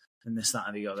again. And this, that,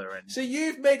 and the other. And so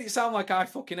you've made it sound like I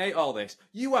fucking hate all this.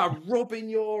 You are rubbing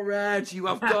your head. You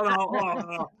have gone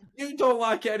out. You don't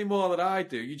like it any more than I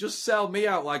do. You just sell me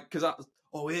out like, because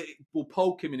we'll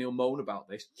poke him and he'll moan about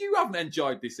this. You haven't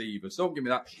enjoyed this either, so don't give me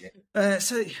that shit.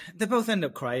 So they both end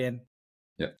up crying.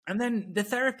 Yeah. And then the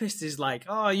therapist is like,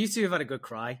 oh, you two have had a good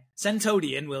cry. Send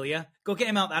Toadie in, will you? Go get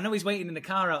him out there. I know he's waiting in the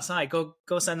car outside. Go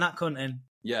send that cunt in.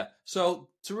 Yeah. So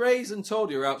Therese and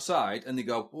Toadie are outside, and they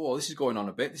go, "Oh, this is going on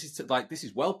a bit. This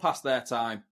is well past their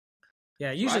time."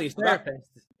 Yeah. Usually, therapist.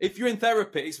 If you're in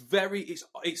therapy,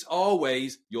 it's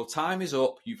always your time is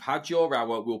up. You've had your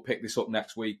hour. We'll pick this up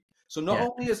next week. So not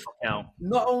only has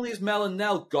Mel and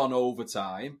Nell gone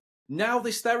overtime, now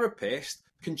this therapist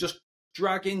can just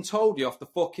drag in Toadie off the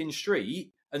fucking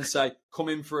street and say, "Come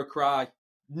in for a cry."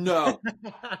 No.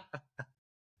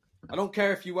 I don't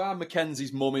care if you are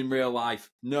Mackenzie's mum in real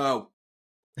life. No.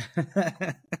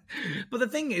 But the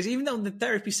thing is, even though the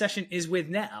therapy session is with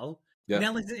Nell,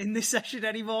 Nell isn't in this session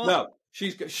anymore. No,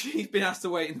 she's been asked to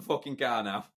wait in the fucking car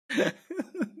now.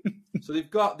 So they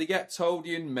get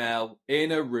Toadie and Mel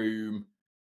in a room.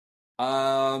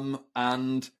 And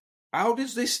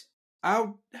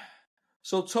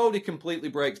so Toadie completely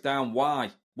breaks down.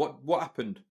 Why? What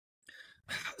happened?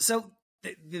 So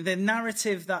the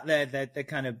narrative that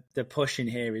they're pushing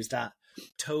here is that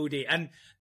Toadie, and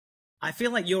I feel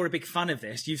like you're a big fan of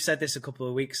this. You've said this a couple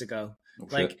of weeks ago.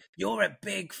 You're a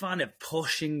big fan of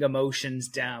pushing emotions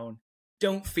down.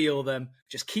 Don't feel them.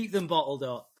 Just keep them bottled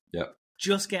up. Yeah.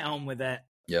 Just get on with it.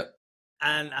 Yeah.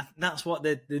 And that's what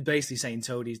they're basically saying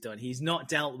Toadie's done. He's not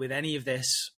dealt with any of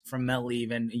this from Mel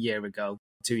leaving a year ago,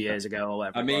 2 years ago, or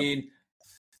whatever. I mean,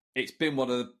 it's been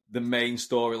one of the main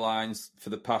storylines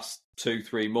for the past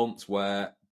 2-3 months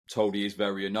where Toadie is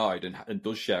very annoyed and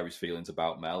does share his feelings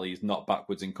about Mel. He's not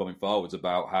backwards in coming forwards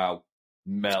about how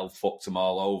Mel fucked him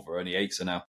all over and he hates her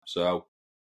now. So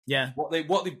yeah, what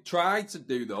they've tried to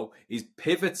do though is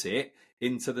pivot it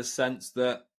into the sense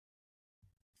that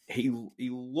he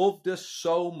loved her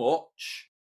so much.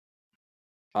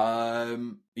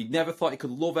 He never thought he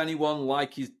could love anyone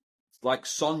like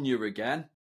Sonia again.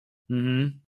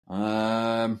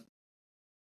 Mm-hmm.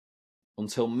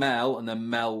 Until Mel, and then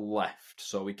Mel left.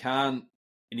 So he can't,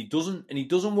 and he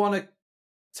doesn't want to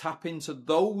tap into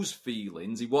those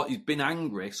feelings. He's been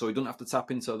angry, so he doesn't have to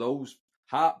tap into those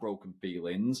heartbroken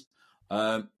feelings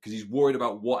because he's worried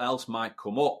about what else might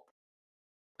come up.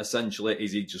 Essentially,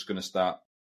 is he just going to start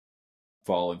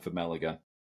falling for Mel again?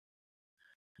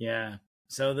 Yeah.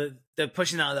 So they're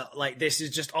pushing out that like this is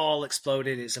just all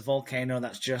exploded. It's a volcano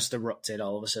that's just erupted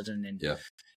all of a sudden, and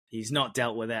he's not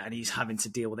dealt with it, and he's having to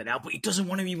deal with it now. But he doesn't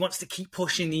want to. He wants to keep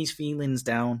pushing these feelings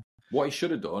down. What he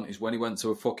should have done is when he went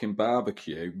to a fucking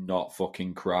barbecue, not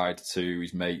fucking cried to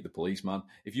his mate, the policeman.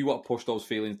 If you want to push those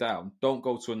feelings down, don't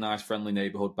go to a nice, friendly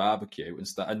neighbourhood barbecue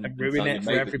and ruin it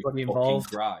for everybody involved.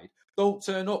 Cried. Don't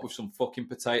turn up with some fucking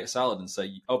potato salad and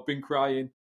say, I've been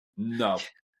crying. No.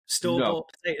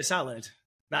 Store-bought potato salad.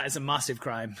 That is a massive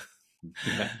crime.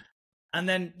 Yeah. And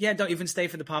then, don't even stay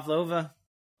for the pavlova,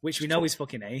 which we know is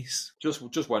fucking ace.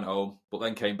 Just went home, but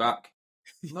then came back.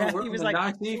 No, we're having a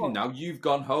nice evening now. You've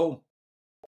gone home.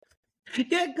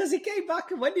 Yeah, because he came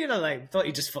back and went, thought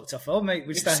he just fucked off home, mate.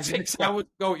 We started 6 hours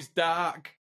ago, it's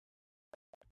dark.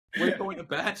 We're going to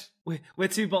bed. We're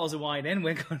 2 bottles of wine in,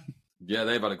 we're going... Yeah,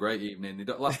 they've had a great evening.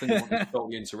 The last thing they want is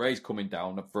Doggy and Therese coming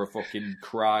down for a fucking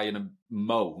cry and a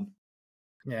moan.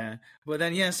 Yeah. But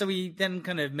then, so he then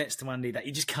kind of admits to Andy that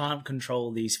he just can't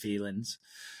control these feelings.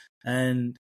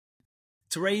 And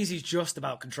Therese is just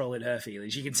about controlling her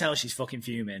feelings. You can tell she's fucking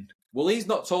fuming. Well, he's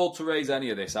not told Therese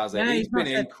any of this, has he? Yeah, he's been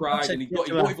in, cried, and he won't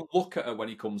even look at her when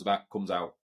he comes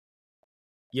out.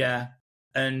 Yeah.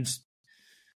 And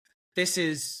this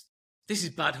is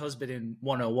bad husbanding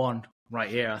 101 right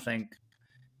here, I think.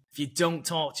 If you don't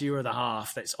talk to your other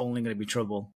half, that's only going to be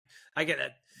trouble. I get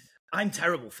that. I'm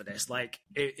terrible for this. Like,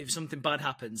 if something bad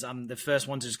happens, I'm the first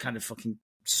one to just kind of fucking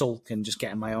sulk and just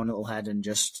get in my own little head and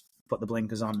just put the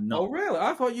blinkers on. And not... Oh, really?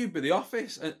 I thought you'd be the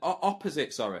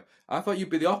opposite. Sorry, I thought you'd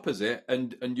be the opposite,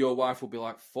 and your wife would be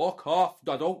like, "Fuck off!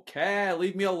 I don't care.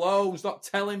 Leave me alone. Stop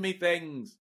telling me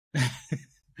things."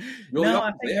 No,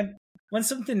 I think when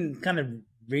something kind of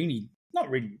really, not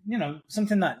really,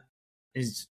 something that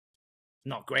is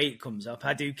not great comes up,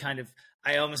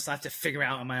 I almost have to figure it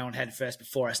out in my own head first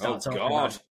before I start talking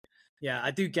about it. Yeah,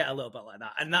 I do get a little bit like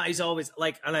that. And that is always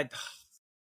like, I'm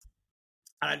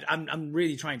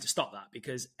really trying to stop that,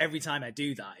 because every time I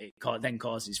do that, it then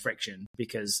causes friction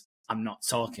because I'm not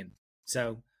talking.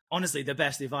 So honestly, the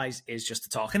best advice is just to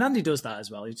talk. And Andy does that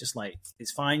as well. He's just like,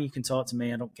 it's fine. You can talk to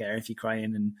me. I don't care if you're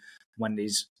crying. And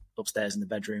Wendy's upstairs in the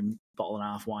bedroom, bottle and a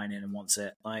half wine in and wants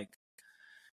it. Like,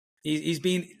 Andy's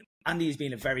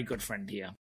been a very good friend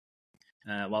here.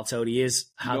 While Toadie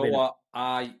is having... You know what?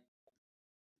 I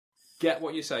get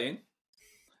what you're saying,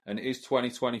 and it is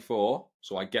 2024,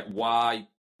 so I get why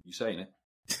you're saying it.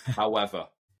 However,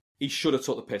 he should have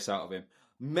took the piss out of him.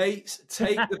 Mates,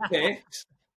 take the piss.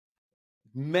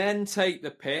 Men take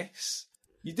the piss.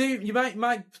 You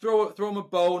might throw him a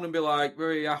bone and be like,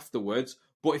 really, afterwards.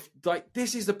 But if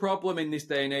this is the problem in this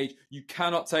day and age, you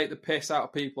cannot take the piss out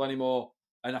of people anymore.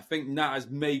 And I think that has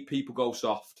made people go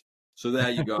soft. So there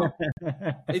you go.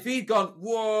 If he'd gone,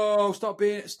 whoa, stop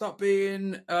what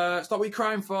are you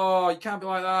crying for? You can't be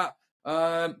like that.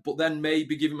 But then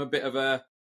maybe give him a bit of an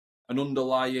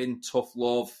underlying tough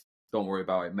love. Don't worry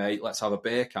about it, mate. Let's have a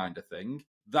beer kind of thing.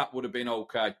 That would have been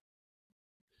okay.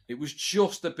 It was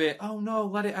just a bit, oh no,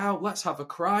 let it out. Let's have a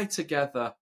cry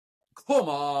together. Come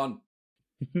on.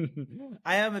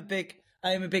 I am a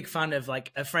big fan of,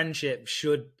 like, a friendship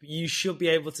you should be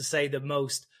able to say the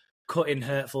most cutting,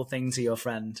 hurtful thing to your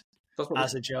friend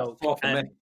as a joke.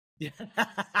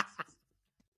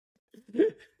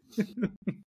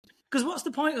 Because what's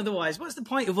the point otherwise? What's the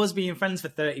point of us being friends for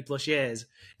 30 plus years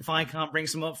if I can't bring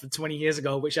some up from 20 years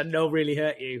ago, which I know really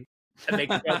hurt you, and make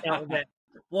a joke out of it?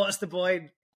 What's the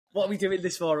point? What are we doing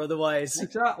this for otherwise?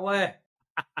 Exactly.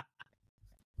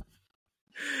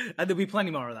 And there'll be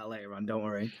plenty more of that later on, don't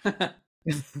worry.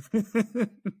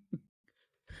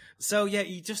 So, yeah,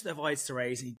 he just avoids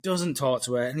Therese. He doesn't talk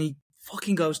to her, and he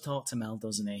fucking goes talk to Mel,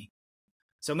 doesn't he?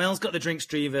 So Mel's got the drinks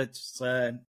driver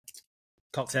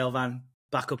cocktail van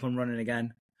back up and running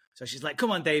again. So she's like,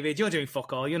 come on, David, you're doing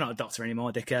fuck all. You're not a doctor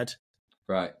anymore, dickhead.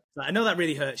 Right. So I know that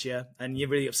really hurts you, and you're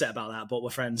really upset about that, but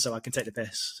we're friends, so I can take the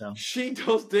piss. So she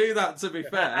does do that, to be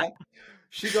fair.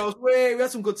 She goes, wait, we had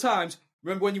some good times.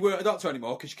 Remember when you weren't a doctor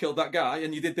anymore because you killed that guy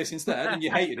and you did this instead and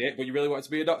you hated it, but you really wanted to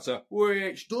be a doctor?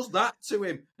 Wait, she does that to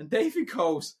him. And David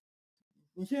goes,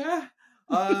 yeah.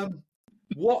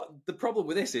 What the problem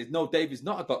with this is, no, David's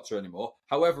not a doctor anymore.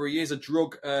 However, he is a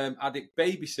drug addict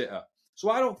babysitter. So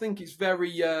I don't think it's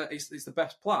very, it's the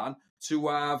best plan to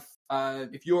have,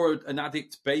 if you're an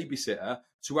addict babysitter,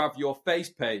 to have your face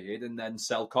painted and then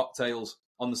sell cocktails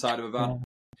on the side of a van.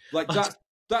 Like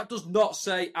that does not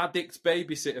say addict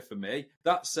babysitter for me.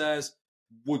 That says,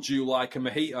 would you like a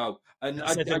mojito? And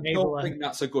I don't think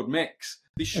that's a good mix.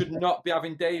 They should not be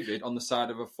having David on the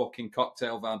side of a fucking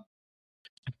cocktail van.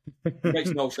 It makes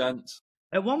no sense.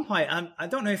 At one point, I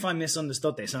don't know if I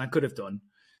misunderstood this, and I could have done.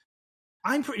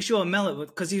 I'm pretty sure Mel,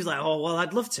 because he was like, "Oh well,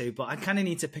 I'd love to, but I kind of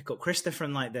need to pick up Krista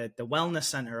from like the wellness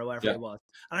center or wherever it was."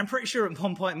 And I'm pretty sure at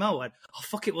one point Mel went, "Oh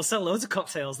fuck it, we'll sell loads of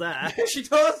cocktails there." She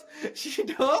does. She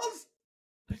does.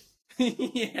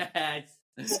 Yes.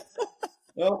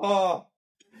 Oh,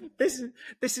 this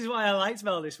is why I liked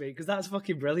Mel this week, because that's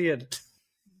fucking brilliant.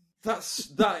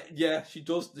 Yeah, she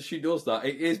does that.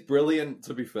 It is brilliant,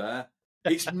 to be fair.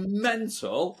 It's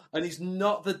mental, and it's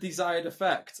not the desired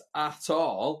effect at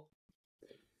all.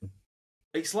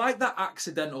 It's like that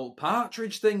accidental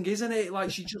partridge thing, isn't it?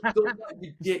 Like, she just does like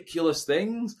ridiculous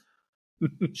things.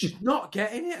 She's not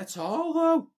getting it at all,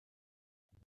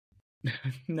 though.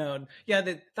 No, yeah,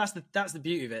 that's the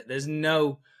beauty of it. There's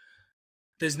no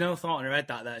thought in her head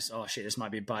that's, oh shit, this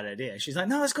might be a bad idea. She's like,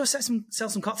 no, let's go sell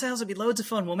some cocktails. It'll be loads of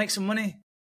fun. We'll make some money.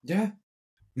 Yeah,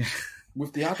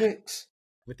 with the addicts.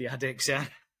 With the addicts, yeah.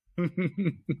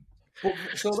 But,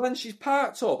 so then she's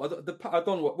parked up. I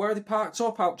don't know, where are they parked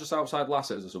up? Out just outside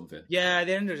Lasseter's or something? Yeah,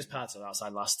 they ended up just parked up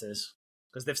outside Lasseter's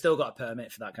because they've still got a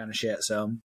permit for that kind of shit.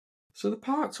 So they're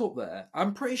parked up there.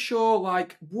 I'm pretty sure,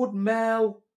 like, would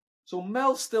Mel... So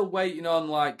Mel's still waiting on,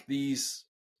 like, the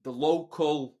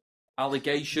local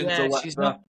allegations or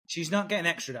whatever. She's not getting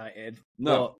extradited.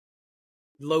 No.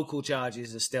 But local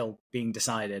charges are still being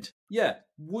decided. Yeah.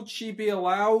 Would she be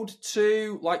allowed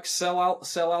to, like, sell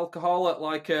alcohol at,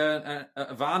 like, a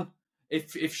van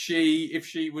if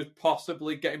she was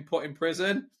possibly getting put in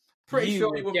prison? Pretty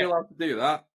sure he would be allowed to do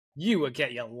that. You would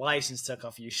get your license took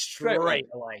off you straight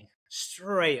away.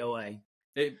 Straight away.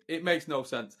 It makes no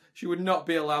sense. She would not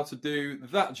be allowed to do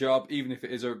that job, even if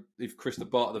it is if Krista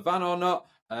bought the van or not,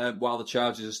 while the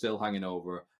charges are still hanging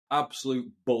over her. Absolute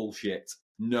bullshit.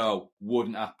 No,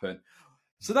 wouldn't happen.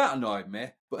 So that annoyed me.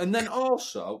 And then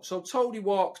also, so Toadie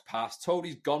walks past.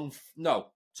 Toadie's gone.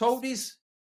 Toadie's.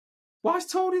 Why is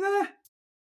Toadie there?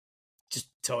 Just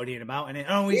toadying about, innit?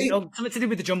 Something to do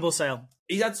with the jumble sale.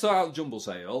 He had to sort out the jumble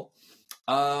sale.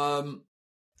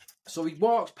 So he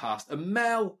walks past, and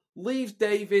Mel leaves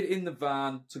David in the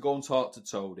van to go and talk to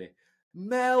Toadie.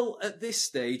 Mel, at this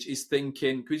stage, is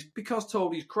thinking, because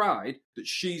Toadie's cried, that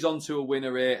she's onto a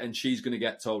winner here and she's going to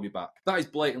get Toadie back. That is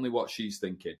blatantly what she's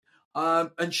thinking.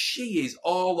 And she is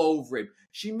all over him.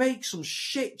 She makes some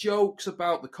shit jokes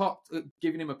about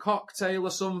giving him a cocktail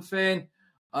or something.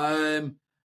 And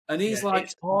he's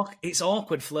like... It's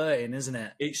awkward flirting, isn't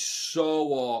it? It's so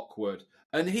awkward.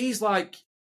 And he's like...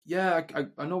 Yeah,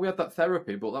 I know we had that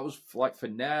therapy, but that was like for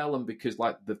Nell and because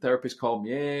like the therapist called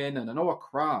me in, and I know I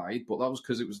cried, but that was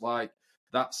because it was like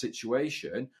that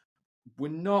situation. We're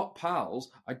not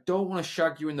pals. I don't want to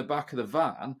shag you in the back of the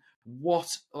van. What?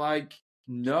 Like,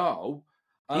 no.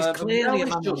 He's clearly a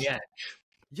man on the edge.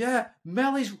 Yeah,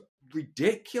 Mel is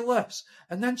ridiculous.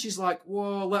 And then she's like,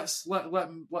 "Whoa, let's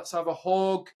have a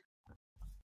hug."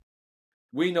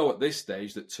 We know at this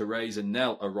stage that Therese and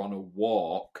Nell are on a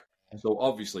walk. So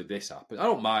obviously this happened. I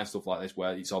don't mind stuff like this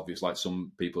where it's obvious like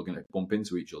some people are going to bump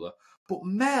into each other. But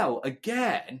Mel,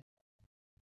 again,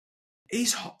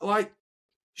 is like...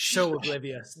 So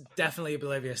oblivious. Definitely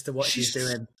oblivious to what she's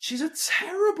doing. She's a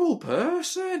terrible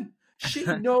person. She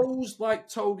knows like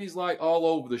Toadie's like all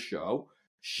over the show.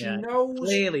 She knows...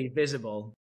 Clearly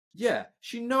visible. Yeah.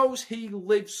 She knows he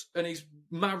lives and he's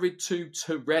married to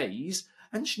Therese.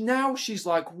 And now she's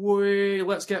like,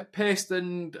 let's get pissed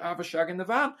and have a shag in the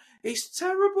van. It's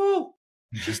terrible.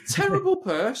 She's a terrible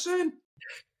person.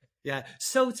 Yeah,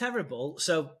 so terrible.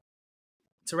 So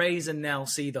Therese and Nell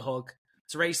see the hug.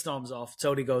 Therese storms off.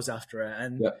 Toadie goes after her.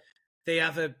 And they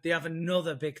have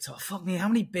another big talk. Fuck me, how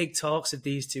many big talks have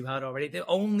these two had already? They're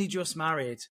only just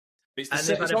married. It's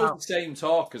always the same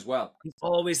talk as well. It's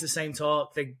always the same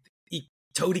talk.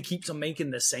 Toadie keeps on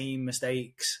making the same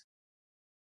mistakes.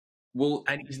 Well,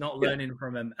 and he's not learning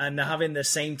from him. And they're having the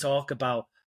same talk about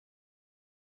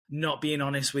not being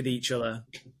honest with each other,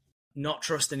 not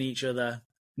trusting each other,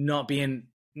 not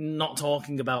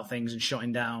talking about things and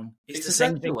shutting down. It's the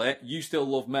same thing. You still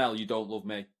love Mel, you don't love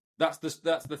me. That's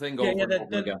the thing over and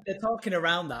over again. They're talking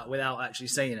around that without actually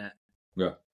saying it.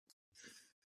 Yeah.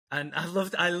 And I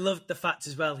loved the fact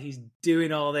as well he's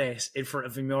doing all this in front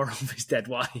of a mural of his dead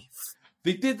wife.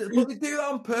 They did, but they do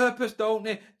that on purpose, don't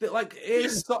they? Like,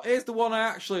 here's the one I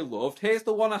actually loved. Here's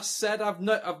the one I said I've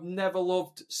never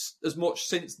loved as much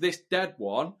since this dead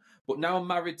one. But now I'm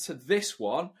married to this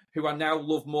one, who I now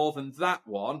love more than that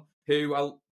one, who I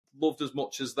loved as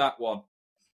much as that one.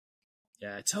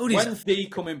 Yeah, Toadie's... When's Dee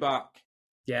coming back?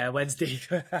 Yeah, Wednesday.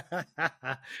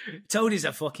 Toadie's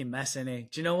a fucking mess, isn't he?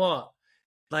 Do you know what?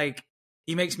 Like,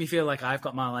 he makes me feel like I've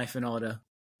got my life in order.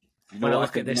 You know what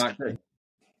I think they might do? You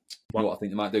know what I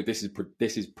think they might do? This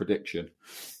is prediction.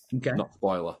 Okay. Not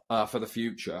spoiler. For the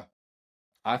future,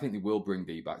 I think they will bring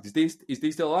Dee back. Is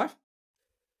Dee still alive?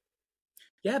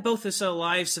 Yeah, both are still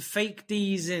alive. So fake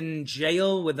Dee's in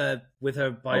jail with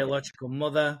her biological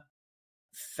mother.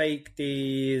 Fake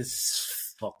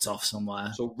Dee's fucked off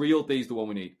somewhere. So real Dee's the one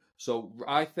we need. So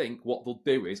I think what they'll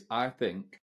do is, I'm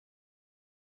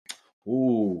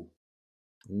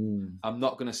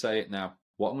not going to say it now.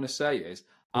 What I'm going to say is,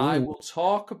 I will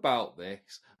talk about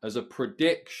this as a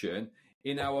prediction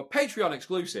in our Patreon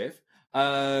exclusive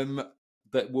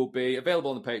that will be available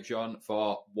on the Patreon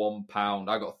for £1.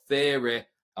 I got a theory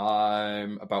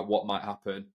about what might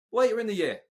happen later in the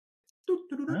year.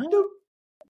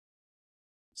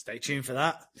 Stay tuned for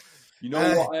that. You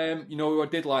know what? You know who I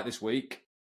did like this week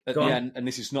at the end, and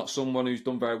this is not someone who's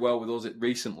done very well with us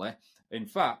recently. In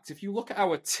fact, if you look at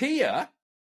our tier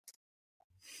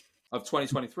of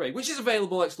 2023, which is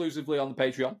available exclusively on the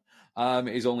Patreon,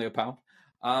 it is only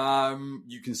 £1.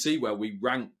 You can see where we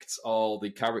ranked all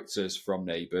the characters from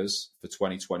Neighbours for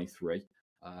 2023.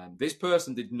 This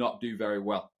person did not do very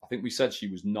well. I think we said she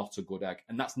was not a good egg,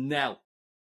 and that's Nell.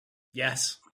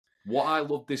 Yes. What I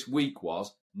loved this week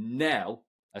was Nell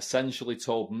essentially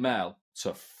told Mel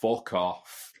to fuck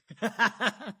off.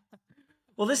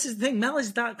 Well, this is the thing. Mel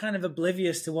is that kind of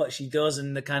oblivious to what she does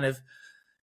and the kind of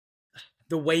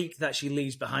the wake that she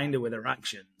leaves behind her with her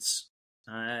actions.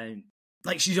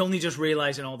 Like, she's only just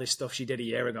realizing all this stuff she did a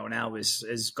year ago now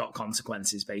has got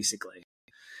consequences, basically.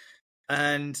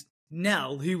 And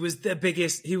Nell, who was the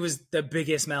biggest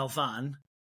Mel fan.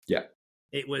 Yeah.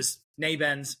 It was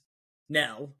Nabens,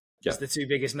 Nell, yeah, the two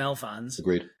biggest Mel fans.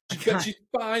 Agreed. She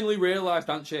finally realised,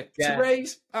 hasn't she? Yeah.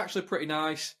 Therese, actually pretty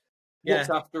nice. Looks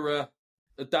after her.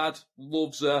 Her dad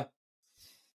loves her.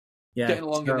 Yeah, getting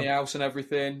along in the house and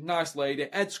everything. Nice lady.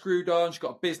 Head screwed on. She's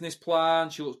got a business plan.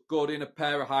 She looks good in a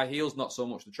pair of high heels. Not so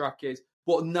much the trackies.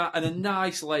 But and a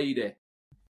nice lady.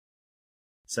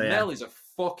 So, yeah. Nell is a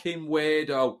fucking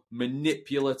weirdo.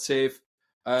 Manipulative.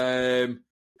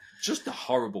 Just a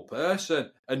horrible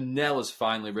person. And Nell has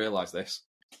finally realised this.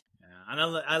 Yeah, and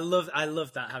I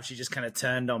love that, how she just kind of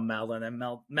turned on Mel, and then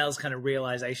Mel's kind of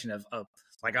realisation of,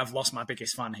 like, I've lost my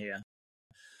biggest fan here.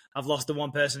 I've lost the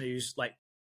one person who's, like,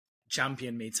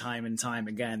 championed me time and time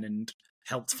again and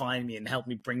helped find me and helped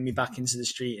me bring me back into the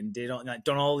street and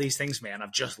done all these things for me, and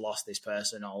I've just lost this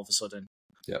person all of a sudden.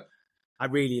 Yeah, I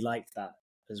really liked that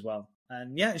as well.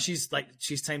 And yeah, she's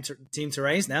Team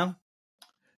Therese now.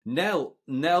 Nell,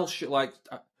 like,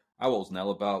 how old's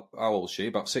Nell? How old is she?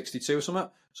 About 62 or something.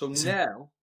 So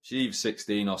Nell, she's either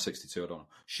 16 or 62. I don't know.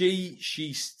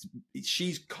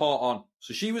 She's caught on.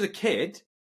 So she was a kid.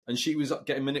 And she was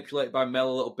getting manipulated by Mel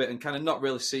a little bit and kind of not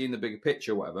really seeing the bigger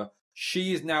picture or whatever.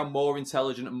 She is now more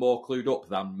intelligent and more clued up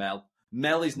than Mel.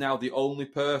 Mel is now the only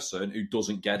person who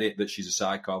doesn't get it that she's a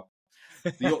psycho.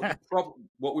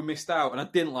 What we missed out, and I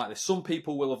didn't like this, some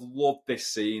people will have loved this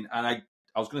scene, and I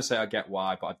was going to say I get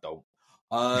why, but I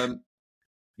don't.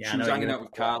 She was hanging out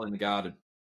with Carl in the garden.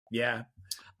 Yeah.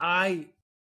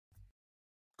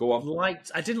 Go on.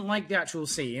 I didn't like the actual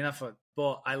scene,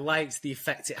 but I liked the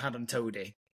effect it had on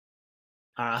Toadie.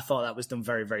 I thought that was done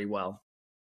very, very well.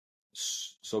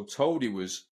 So Toadie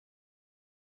was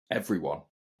everyone,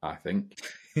 I think.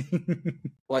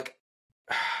 Like,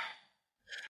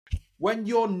 when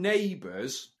your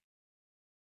neighbours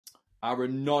are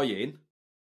annoying,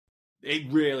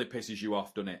 it really pisses you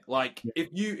off, doesn't it? Like, if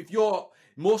you're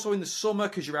more so in the summer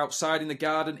because you're outside in the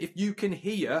garden, if you can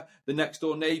hear the next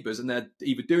door neighbours and they're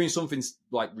either doing something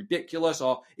like ridiculous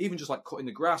or even just like cutting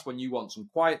the grass when you want some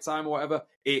quiet time or whatever,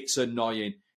 it's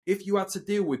annoying. If you had to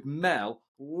deal with Mel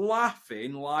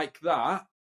laughing like that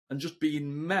and just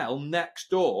being Mel next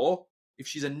door, if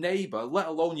she's a neighbour, let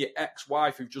alone your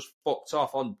ex-wife who just fucked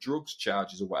off on drugs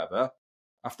charges or whatever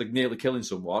after nearly killing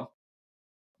someone,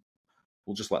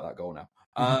 we'll just let that go now.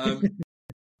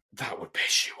 That would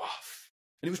piss you off.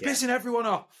 And it was pissing everyone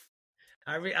off.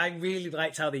 I really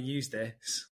liked how they used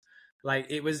this. Like,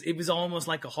 it was almost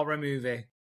like a horror movie.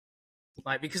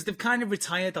 Like, because they've kind of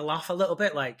retired the laugh a little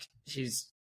bit. Like,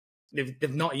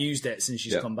 they've not used it since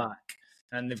she's come back.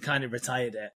 And they've kind of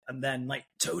retired it. And then, like,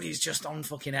 Toadie's just on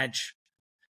fucking edge.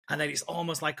 And then it's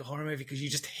almost like a horror movie because you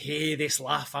just hear this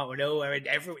laugh out of nowhere, and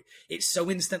it's so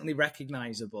instantly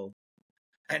recognizable.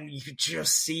 And you could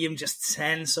just see him just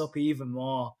tense up even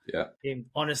more. Yeah.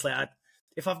 Honestly,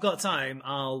 if I've got time,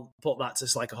 I'll put that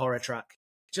to like a horror track.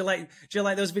 Do you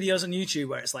like those videos on YouTube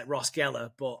where it's like Ross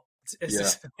Geller, but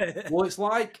well, it's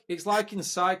like in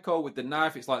Psycho with the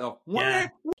knife. It's like, yeah.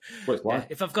 It's like.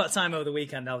 If I've got time over the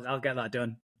weekend, I'll get that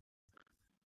done.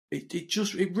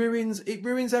 It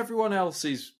ruins everyone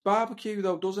else's barbecue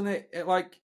though, doesn't it?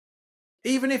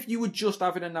 Even if you were just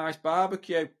having a nice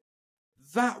barbecue,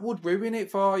 that would ruin it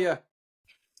for you.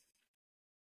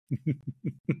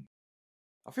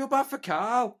 I feel bad for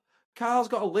Carl. Carl's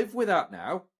got to live with that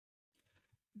now.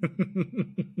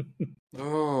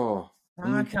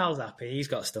 Carl's happy. He's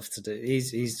got stuff to do. Do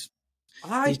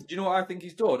you know what I think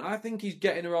he's done? I think he's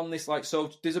getting her on this,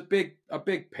 so there's a big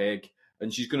pig,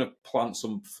 and she's going to plant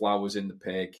some flowers in the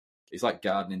pig. It's like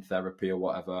gardening therapy or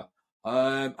whatever.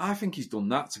 I think he's done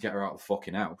that to get her out of the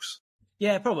fucking house.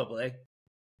 Yeah, probably.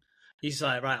 He's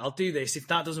like, right, I'll do this. If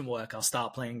that doesn't work, I'll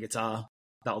start playing guitar.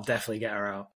 That'll definitely get her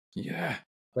out. Yeah.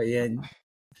 But yeah.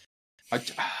 I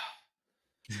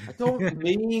don't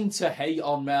mean to hate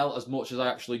on Mel as much as I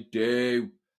actually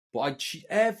do, but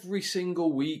every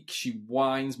single week she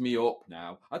winds me up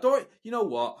now. You know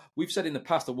what? We've said in the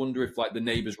past, I wonder if the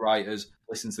Neighbours writers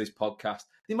listen to this podcast.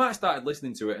 They might have started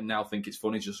listening to it and now think it's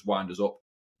funny to just wind us up.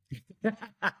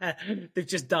 They've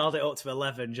just dialed it up to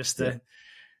 11 just to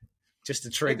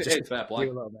trigger fair play.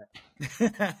 A little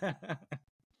bit.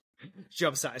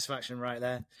 Job satisfaction right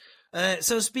there.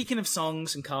 So speaking of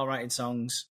songs and Carl writing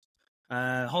songs,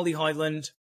 Holly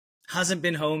Hoyland hasn't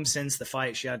been home since the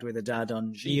fight she had with her dad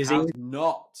on New Year's Eve. She has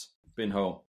not been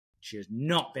home. She has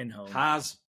not been home.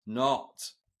 Has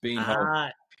not been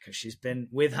home. Because she's been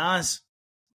with Haz.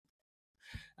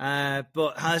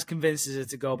 But Haz convinces her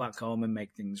to go back home and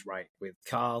make things right with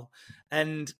Carl.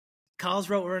 And Carl's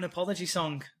wrote her an apology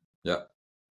song. Yeah.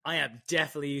 I am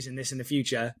definitely using this in the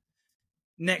future.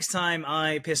 Next time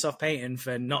I piss off Peyton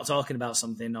for not talking about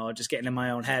something or just getting in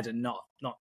my own head and not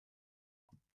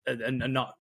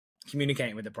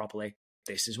communicating with her properly,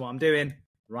 this is what I'm doing.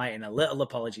 Writing a little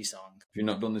apology song. Have you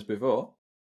not done this before?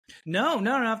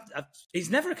 No. It's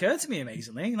never occurred to me,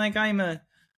 amazingly. I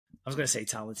was going to say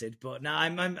talented, but no,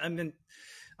 I'm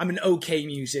an okay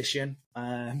musician.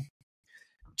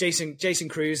 Jason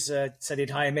Cruz said he'd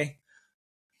hire me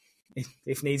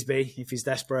if needs be, if he's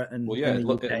desperate. And well, yeah,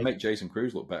 it'd make Jason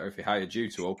Cruz look better if he hired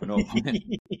you to open up.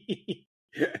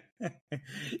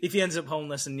 If he ends up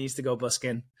homeless and needs to go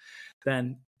busking,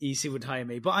 then he would hire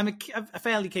me. But I'm a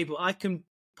fairly capable. I can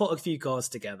put a few chords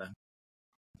together,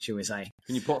 shall we say?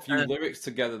 Can you put a few lyrics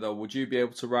together though? Would you be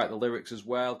able to write the lyrics as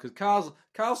well? Because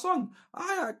Carl's song,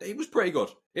 it was pretty good.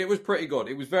 It was pretty good.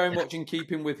 It was very much in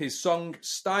keeping with his song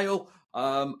style,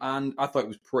 and I thought it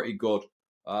was pretty good.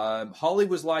 Holly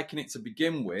was liking it to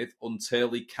begin with until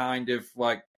he kind of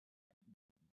brought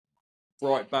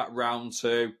it back round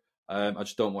to I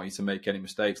just don't want you to make any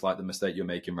mistakes like the mistake you're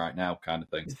making right now kind of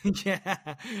thing. Yeah,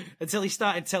 until he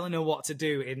started telling her what to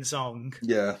do in song.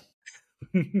 Yeah.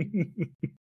 And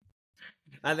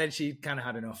then she kind of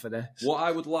had enough of this. What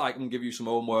I would like, I'm going to give you some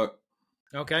homework.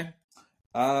 Okay.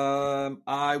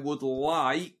 I would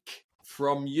like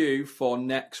from you for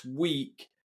next week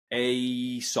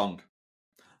a song.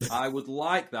 I would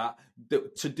like that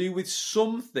to do with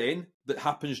something that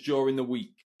happens during the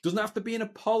week. Doesn't have to be an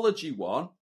apology one.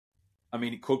 I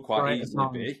mean, it could quite easily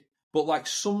be. But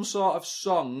some sort of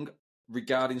song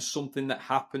regarding something that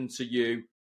happened to you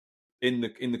in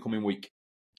the coming week.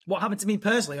 What happened to me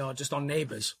personally or just on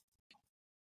Neighbours?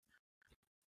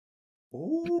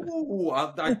 Oh,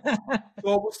 I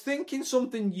was thinking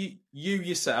something you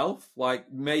yourself,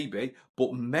 maybe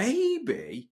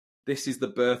this is the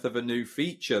birth of a new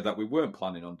feature that we weren't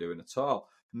planning on doing at all.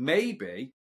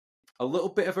 Maybe a little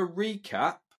bit of a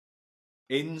recap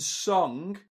in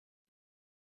song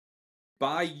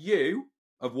by you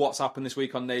of what's happened this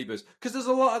week on Neighbours. Because there's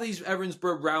a lot of these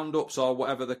Erinsborough roundups or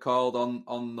whatever they're called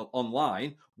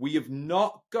online. We have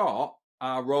not got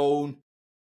our own,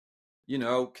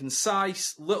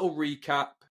 concise little recap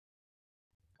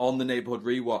on the Neighbourhood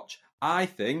Rewatch. I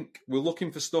think we're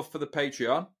looking for stuff for the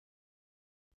Patreon.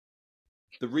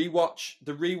 The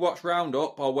rewatch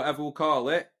roundup, or whatever we'll call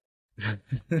it.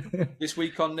 This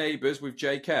week on Neighbours with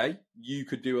JK, you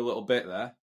could do a little bit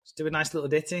there. Just do a nice little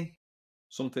ditty.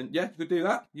 Something, yeah, you could do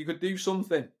that. You could do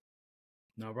something.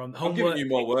 No problem. I'm giving you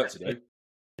more work to do.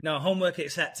 No, homework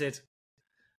accepted.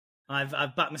 I've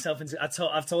backed myself into.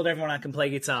 I've told everyone I can play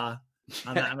guitar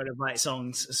and that I'm going to write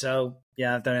songs. So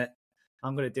yeah, I've done it.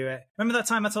 I'm going to do it. Remember that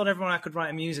time I told everyone I could write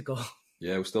a musical?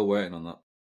 Yeah, we're still waiting on that.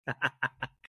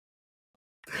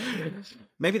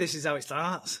 Maybe this is how it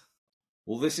starts.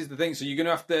 Well, this is the thing. So you're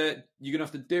gonna have to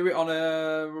do it on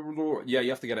a you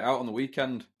have to get it out on the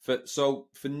weekend.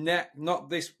 Not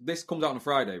this comes out on a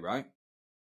Friday, right?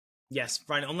 Yes,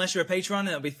 Friday. Unless you're a Patreon,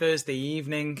 it'll be Thursday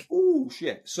evening. Oh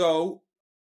shit! So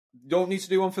don't need to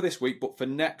do one for this week, but for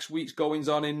next week's goings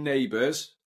on in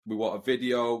Neighbours, we want a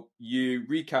video. You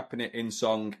recapping it in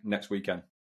song next weekend.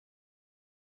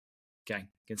 Okay,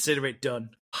 consider it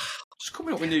done. Just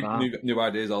coming up with new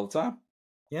ideas all the time.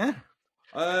 Yeah.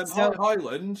 Holly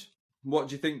Highland. What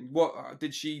do you think? What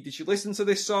did she listen to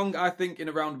this song? I think in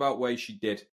a roundabout way she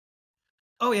did.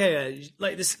 Oh yeah.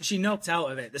 Like this, she knocked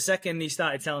out of it the second he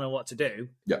started telling her what to do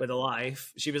with her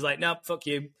life. She was like, "Nope, fuck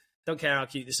you. Don't care how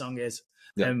cute the song is."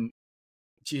 Yeah.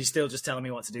 She's still just telling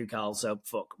me what to do, Carl. So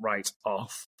fuck right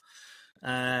off.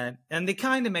 And they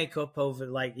kind of make up over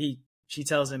she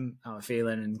tells him how I'm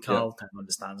feeling, and Carl kind of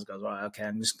understands. Goes, right, okay,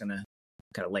 I'm just gonna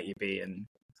kind of let you be, and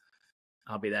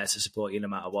I'll be there to support you no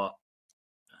matter what.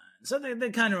 So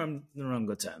they're kind of on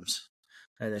good terms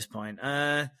at this point.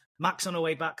 Mac's on her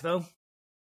way back though,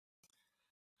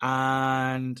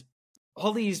 and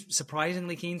Holly's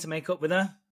surprisingly keen to make up with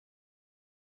her,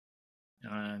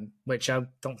 which I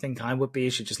don't think I would be.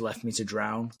 She just left me to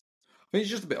drown. I think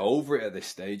she's just a bit over it at this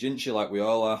stage, isn't she? Like we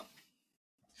all are.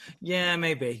 Yeah,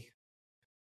 maybe.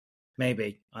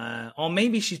 Or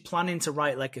maybe she's planning to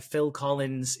write like a Phil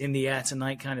Collins In the Air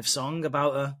Tonight kind of song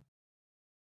about her.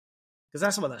 Because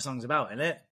that's what that song's about, isn't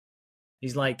it?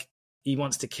 He's like, he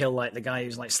wants to kill like the guy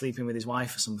who's like sleeping with his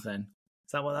wife or something.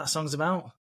 Is that what that song's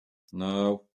about?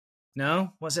 No.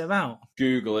 No? What's it about?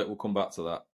 Google it, we'll come back to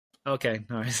that. Okay,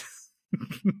 all right.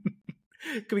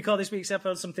 Can we call this week's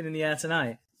episode Something in the Air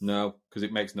Tonight? No, because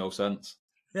it makes no sense.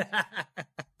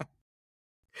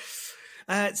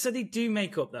 So they do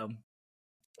make up though,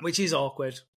 which is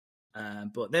awkward,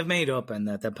 but they've made up and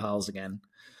they're pals again.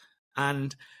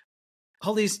 And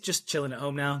Holly's just chilling at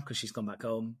home now because she's gone back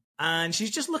home, and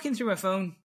she's just looking through her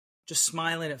phone, just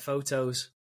smiling at photos,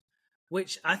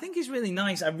 which I think is really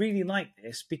nice. I really like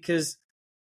this because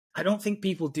I don't think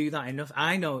people do that enough.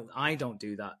 I know I don't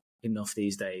do that enough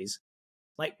these days.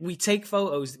 Like we take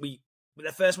photos, we're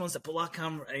the first ones to pull our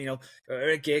camera, at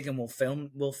a gig, and we'll film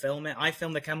it. I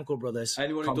filmed the Chemical Brothers.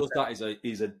 Anyone who does that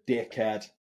is a dickhead.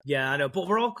 Yeah, I know, but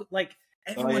we're all like,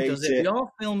 everyone does it. We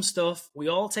all film stuff, we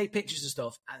all take pictures of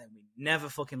stuff, and then we never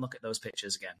fucking look at those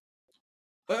pictures again.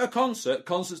 At a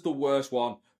concert's the worst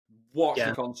one. Watch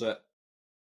the concert.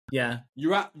 Yeah,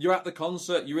 you're at the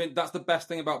concert. You're in. That's the best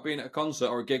thing about being at a concert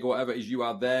or a gig or whatever is you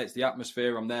are there. It's the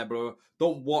atmosphere. I'm there, bro.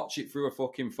 Don't watch it through a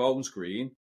fucking phone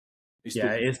screen. It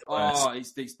is the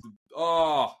worst.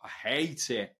 I hate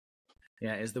it.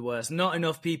 Yeah, it's the worst. Not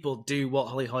enough people do what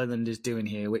Holly Highland is doing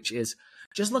here, which is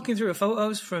just looking through her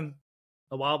photos from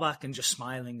a while back and just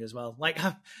smiling as well. Like,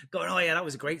 going, oh yeah, that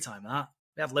was a great time, that.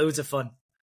 We have loads of fun.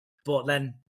 But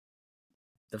then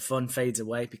the fun fades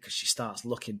away because she starts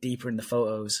looking deeper in the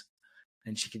photos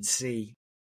and she can see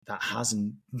that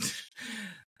Hassan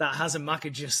and Mac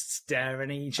are just staring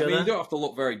at each other. I mean, you don't have to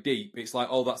look very deep. It's like,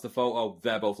 oh, that's the photo.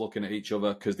 They're both looking at each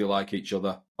other because they like each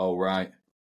other. Oh, right.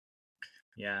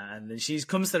 Yeah, and then she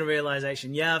comes to the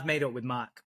realization, yeah, I've made up with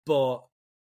Mac, but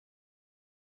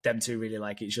them two really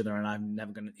like each other, and I'm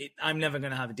never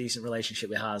gonna have a decent relationship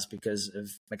with Haz because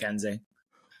of Mackenzie.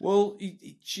 Well,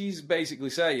 she's basically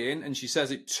saying, and she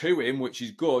says it to him, which is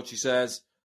good. She says,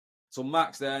 so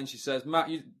Mac's there, and she says,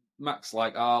 Mac's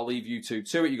like, I'll leave you two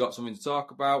to it. You got something to talk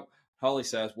about. Holly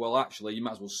says, well, actually, you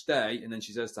might as well stay. And then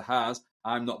she says to Haz,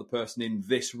 I'm not the person in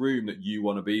this room that you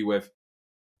want to be with.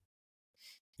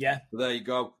 Yeah. So there you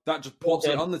go. That just puts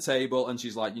it on the table, and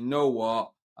she's like, you know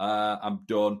what? I'm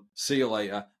done. See you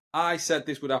later. I said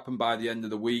this would happen by the end of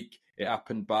the week. It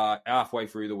happened by halfway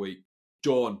through the week.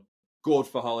 Done. Good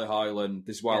for Holly Highland.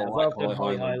 This is why I like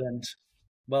Holly Highland.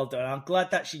 Well done. I'm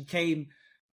glad that she came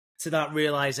to that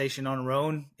realization on her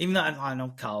own. Even though I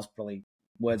know Carl's probably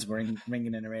words were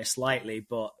ringing in her ear slightly,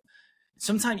 but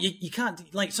sometimes you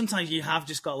can't, like, sometimes you have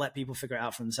just got to let people figure it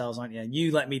out for themselves, aren't you? And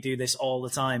you let me do this all the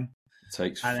time. It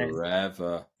takes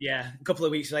forever. Yeah. A couple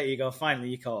of weeks later, you go, finally,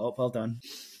 you caught up. Well done.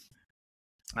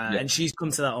 And she's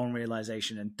come to that own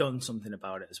realization and done something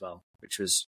about it as well, which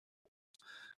was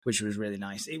really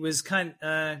nice. It was and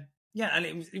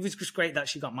it was just great that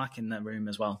she got Mac in that room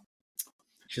as well.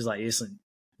 She was like, listen,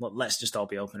 look, let's just all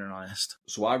be open and honest.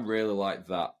 So I really liked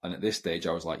that. And at this stage,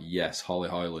 I was like, yes, Holly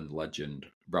Highland, legend,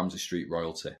 Ramsey Street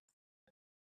royalty.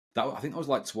 I think that was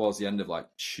like towards the end of like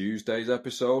Tuesday's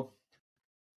episode.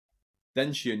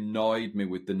 Then she annoyed me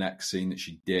with the next scene that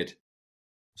she did.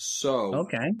 So,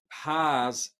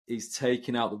 Has is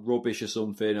taking out the rubbish or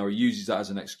something, or he uses that as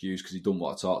an excuse because he doesn't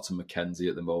want to talk to Mackenzie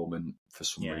at the moment for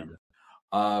some reason.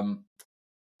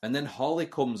 And then Holly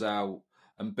comes out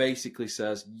and basically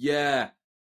says, yeah,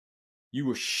 you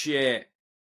were shit.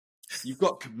 You've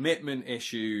got commitment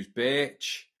issues,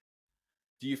 bitch.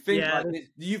 Do you think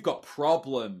you've got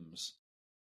problems?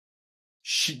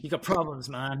 You got problems,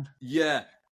 man. Yeah.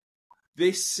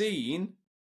 This scene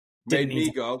made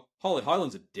me go, Holly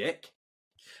Highland's a dick.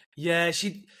 Yeah,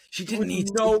 she didn't need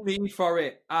no need for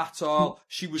it at all.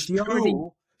 She was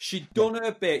cool. She'd done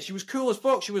her bit. She was cool as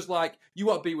fuck. She was like, you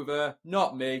want to be with her,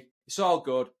 not me. It's all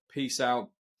good. Peace out.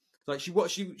 Like she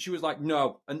was like,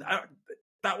 no. And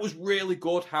that was really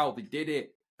good how they did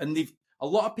it. And a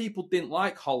lot of people didn't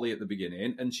like Holly at the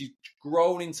beginning, and she's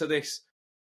grown into this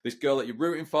girl that you're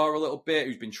rooting for a little bit,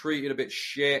 who's been treated a bit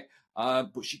shit.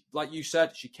 But she, like you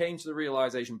said, she came to the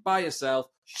realization by herself.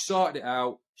 She sorted it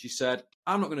out. She said,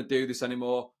 I'm not going to do this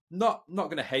anymore. Not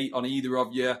going to hate on either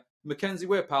of you. Mackenzie,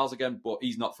 we're pals again, but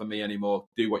he's not for me anymore.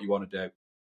 Do what you want to do.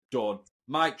 Done.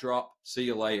 Mic drop. See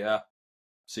you later.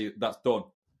 See, that's done.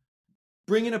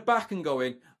 Bringing her back and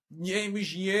going, yeah, it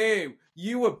was you.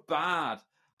 You were bad.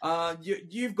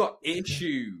 You've got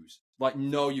issues. Like,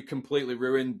 no, you completely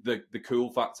ruined the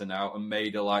cool factor now and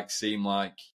made her like seem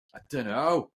like, I don't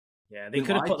know. Yeah, they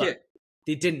could have put that.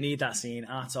 They didn't need that scene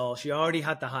at all. She already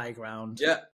had the high ground.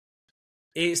 Yeah.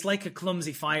 It's like a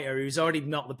clumsy fighter who's already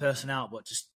knocked the person out, but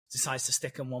just decides to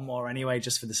stick him one more anyway,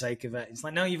 just for the sake of it. It's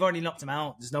like, no, you've already knocked him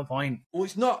out. There's no point. Well,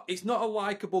 it's not a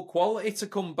likable quality to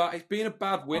come back. It's being a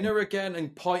bad winner again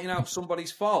and pointing out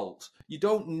somebody's faults. You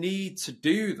don't need to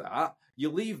do that. You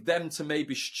leave them to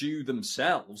maybe stew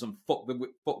themselves and fuck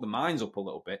the minds up a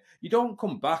little bit. You don't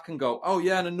come back and go, oh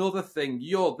yeah, and another thing,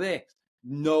 you're this.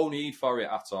 No need for it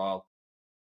at all.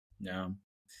 No.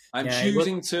 I'm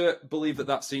choosing to believe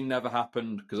that scene never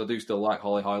happened because I do still like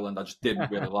Holly Highland. I just didn't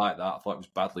really like that. I thought it was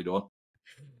badly done.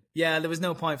 Yeah, there was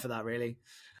no point for that, really.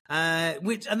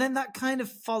 And then that kind of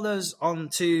follows on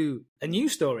to a new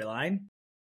storyline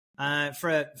for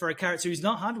a character who's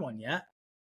not had one yet,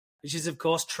 which is, of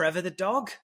course, Trevor the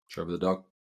dog. Trevor the dog.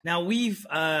 Now, we've,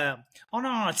 on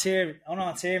our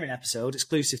tiering episode,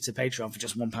 exclusive to Patreon for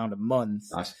just £1 a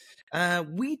month, nice.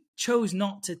 We chose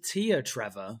not to tier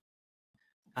Trevor,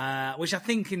 which I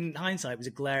think in hindsight was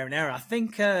a glaring error. I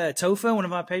think Topher, one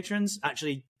of our patrons,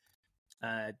 actually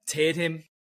tiered him,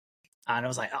 and I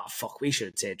was like, oh, fuck, we should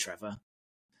have tiered Trevor.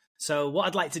 So what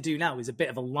I'd like to do now is a bit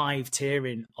of a live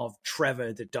tiering of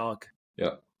Trevor the dog.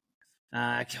 Yeah.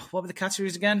 What were the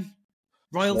categories again?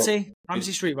 Royalty.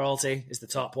 Ramsey Street Royalty is the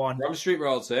top one. Ramsey Street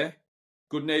Royalty.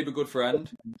 Good neighbour, good friend.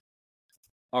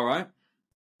 All right.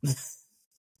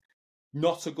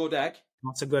 Not a good egg.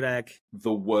 Not a good egg.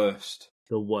 The worst.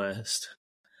 The worst.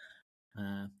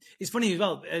 It's funny as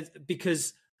well,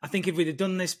 because I think if we'd have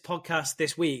done this podcast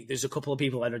this week, there's a couple of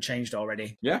people that have changed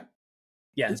already. Yeah.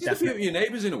 Yeah, it's definitely. Your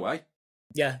neighbours in a way.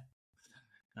 Yeah.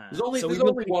 There's only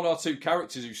one or two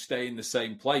characters who stay in the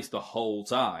same place the whole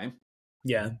time.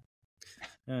 Yeah.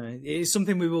 It's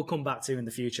something we will come back to in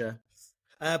the future.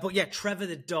 But yeah, Trevor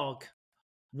the dog,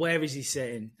 where is he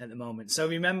sitting at the moment? So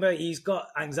remember, he's got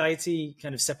anxiety,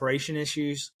 kind of separation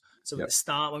issues. So at the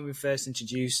start, when we first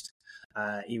introduced,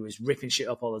 he was ripping shit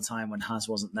up all the time when Haz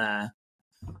wasn't there,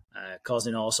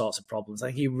 causing all sorts of problems. I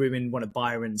think he ruined one of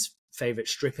Byron's favourite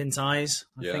stripping ties,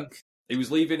 I think. He was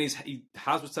leaving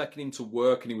Haz was taking him to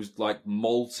work and he was like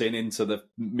molting into the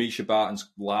Misha Barton's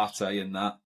latte and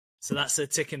that. So that's a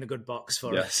tick in the good box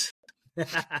for us.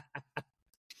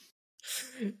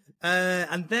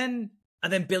 And then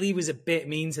Billy was a bit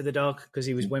mean to the dog because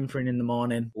he was whimpering in the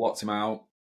morning. Locked him out.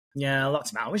 Yeah,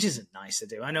 locked him out, which isn't nice to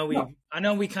do. I know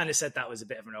we kind of said that was a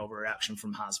bit of an overreaction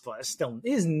from Haz, but it still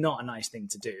is not a nice thing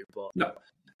to do. But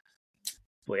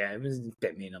yeah, it was a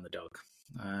bit mean on the dog.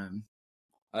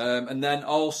 And then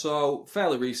also,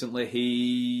 fairly recently,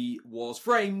 he was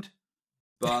framed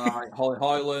by Holly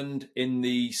Highland in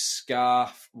the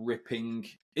scarf ripping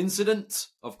incident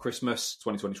of Christmas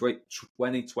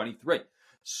 2023.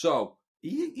 So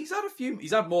he's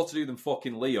had more to do than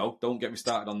fucking Leo. Don't get me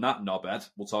started on that knobhead.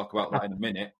 We'll talk about that in a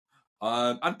minute.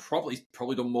 And probably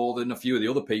done more than a few of the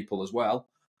other people as well.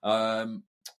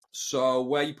 So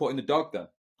where are you putting the dog then?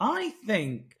 I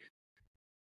think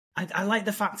I like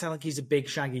the fact that he's a big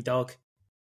shaggy dog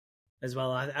as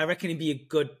well. I reckon he'd be a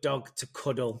good dog to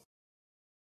cuddle.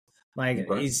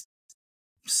 He's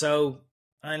so,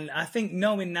 and I think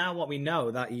knowing now what we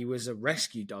know, that he was a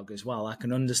rescue dog as well, I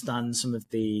can understand some of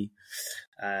the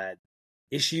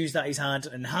issues that he's had.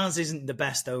 And Haz isn't the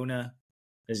best owner,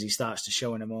 as he starts to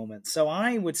show in a moment. So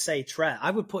I would say I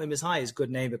would put him as high as good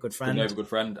neighbour, good friend. Good neighbour, good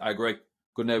friend. I agree.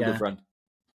 Good neighbour, Yeah. good friend.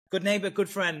 Good neighbour, good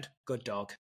friend, good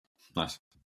dog. Nice.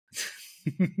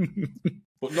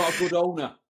 But not a good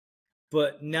owner.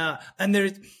 But no, and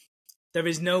there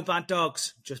is no bad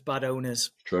dogs, just bad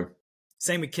owners. True.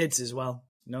 Same with kids as well.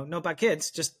 No bad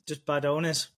kids, just bad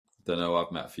owners. Don't know.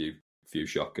 I've met a few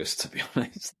shockers, to be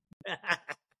honest.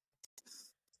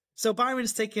 So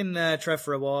Byron's taking Trev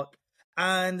for a walk,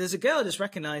 and there's a girl who just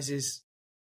recognises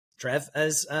Trev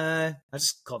as I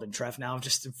just called him Trev now. I've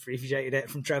just abbreviated it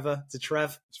from Trevor to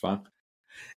Trev. It's fine.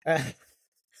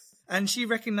 And she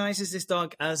recognises this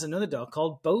dog as another dog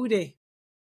called Bodie.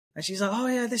 And she's like, oh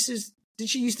yeah, did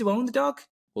she used to own the dog?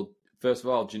 Well, first of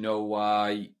all, do you know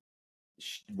why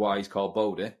he's called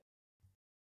Bodie?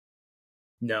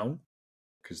 No.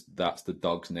 Because that's the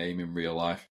dog's name in real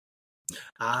life.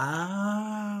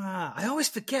 I always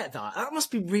forget that. That must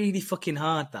be really fucking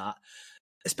hard, that.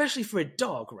 Especially for a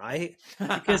dog, right?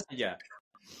 Because yeah.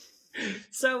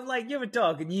 so, like, you're a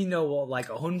dog and you know what, like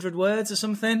 100 words or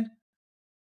something?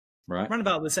 Right. Around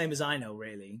about the same as I know,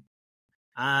 really.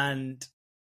 And,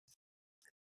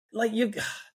 like,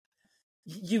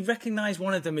 you recognise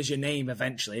one of them as your name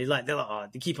eventually. Like, they're like, oh,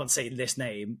 they keep on saying this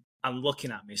name and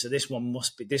looking at me, so this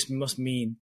must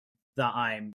mean that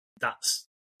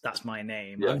that's my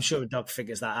name. Yeah. I'm sure a dog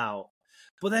figures that out.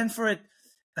 But then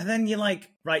and then you're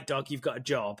like, right, dog, you've got a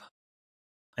job.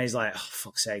 And he's like, oh,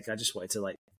 fuck's sake, I just wanted to,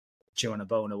 like, chew on a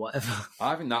bone or whatever.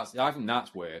 I think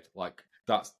that's weird. Like,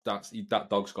 that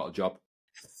dog's got a job.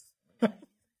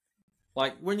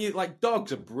 Like, when you, like,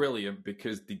 dogs are brilliant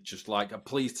because they just, like, are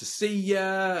pleased to see you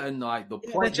and, like, they'll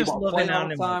play, just play all the time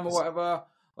or animals. whatever.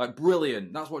 Like,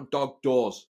 brilliant. That's what a dog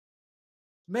does.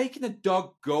 Making a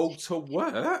dog go to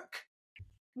work?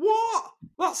 What?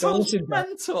 That sounds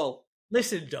mental.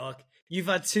 Listen, dog, you've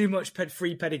had too much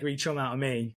free pedigree chum out of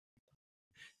me.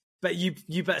 But you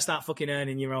better start fucking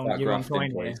earning your own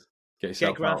coin here.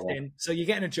 Get grafting. So you're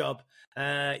getting a job.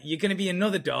 You're going to be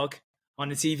another dog on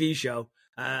a TV show.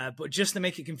 But just to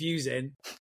make it confusing,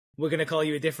 we're going to call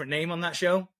you a different name on that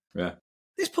show. Yeah.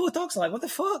 This poor dog's like, what the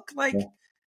fuck? Like,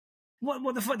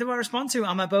 what the fuck do I respond to?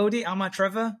 Am I Bodie? Am I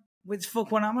Trevor? Which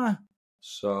fuck one am I?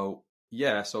 So,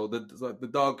 yeah, so the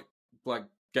dog, like,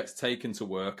 gets taken to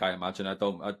work, I imagine. I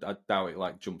doubt it,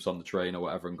 like, jumps on the train or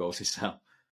whatever and goes himself.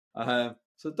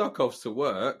 So the dog goes to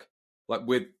work, like,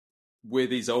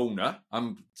 with his owner,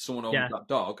 and someone owns that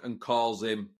dog, and calls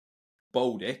him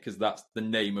Bodie, because that's the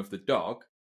name of the dog.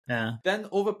 Yeah. Then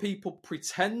other people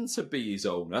pretend to be his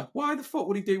owner. Why the fuck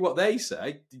would he do what they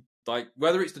say? Like,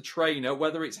 whether it's the trainer,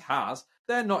 whether it's Haz,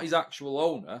 they're not his actual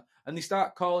owner, and they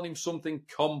start calling him something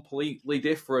completely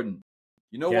different.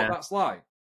 You know what that's like?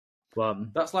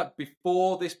 That's like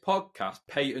before this podcast,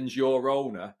 Peyton's your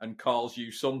owner and calls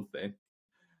you something.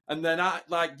 And then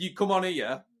you come on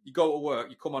here, you go to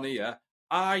work, you come on here.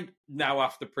 I now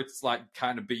have to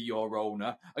kind of be your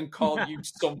owner and call you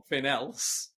something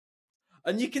else.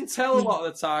 And you can tell a lot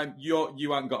of the time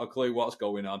you ain't got a clue what's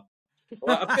going on.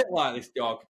 Like, a bit like this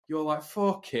dog. You're like,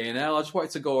 fucking hell, I just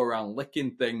wanted to go around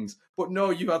licking things. But no,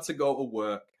 you had to go to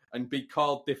work and be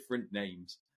called different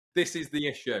names. This is the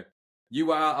issue.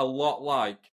 You are a lot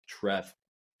like Trev.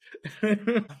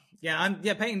 Peyton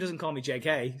doesn't call me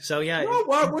JK, so yeah. No,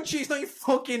 why would she? It's not your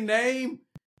fucking name.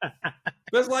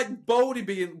 There's like Bodie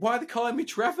being, why are they calling me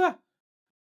Trevor?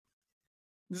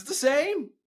 It's the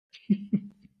same.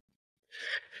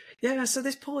 Yeah, so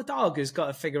this poor dog has got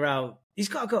to figure out, he's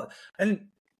got to go, and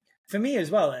for me as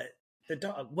well, the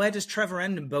dog, where does Trevor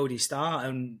end and Bodie start,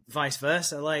 and vice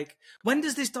versa? Like, when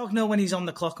does this dog know when he's on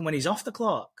the clock and when he's off the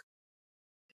clock?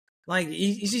 Like,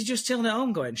 is he just chilling at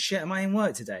home going, shit, am I in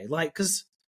work today? Like, because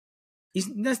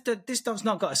this dog's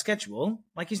not got a schedule.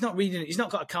 Like, he's not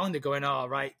got a calendar going, oh,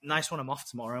 right, nice one, I'm off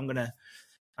tomorrow. I'm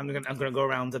gonna go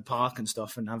around the park and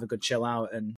stuff and have a good chill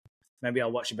out, and maybe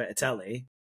I'll watch a bit of telly.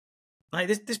 Like,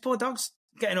 this poor dog's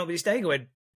getting up each day going,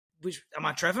 am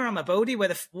I Trevor? Am I Bodie?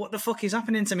 What the fuck is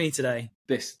happening to me today?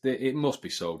 It must be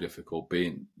so difficult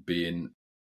being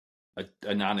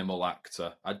an animal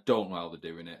actor. I don't know how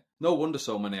they're doing it. No wonder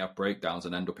so many have breakdowns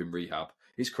and end up in rehab.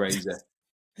 It's crazy.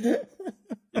 You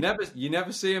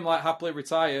never see him like happily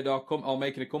retired or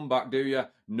making a comeback, do you?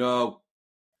 No.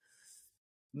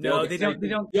 No, they don't.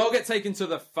 They all get taken to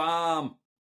the farm.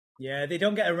 Yeah, they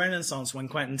don't get a renaissance when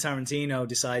Quentin Tarantino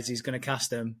decides he's going to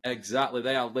cast them. Exactly.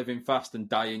 They are living fast and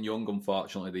dying young,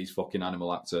 unfortunately, these fucking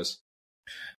animal actors.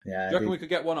 Yeah. Do you reckon we could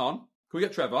get one on? Can we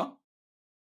get Trevor on?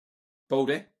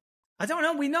 Bodie? I don't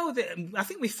know. We know that. I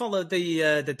think we followed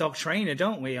the dog trainer,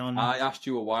 don't we? I asked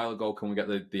you a while ago, can we get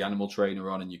the animal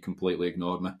trainer on, and you completely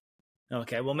ignored me.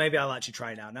 Okay, well maybe I'll actually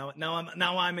try now.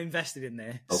 Now I'm invested in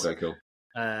this. Okay, cool.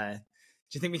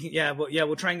 Do you think we can? Yeah,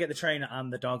 we'll try and get the trainer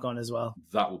and the dog on as well.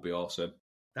 That would be awesome.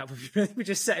 That would be. We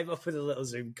just set him up with a little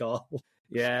Zoom call.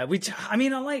 Yeah, I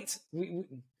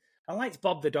liked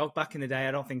Bob the dog back in the day.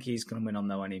 I don't think he's going to win on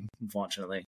though,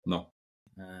 unfortunately. No,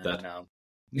 dead. No.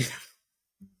 It's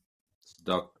a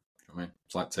dog. I mean,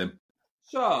 it's like Tim.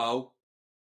 So,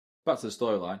 back to the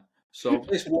storyline. So,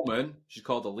 this woman, she's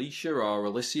called Alicia or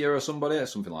Alicia or something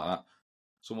like that.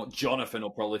 Somewhat Jonathan will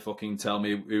probably fucking tell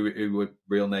me who her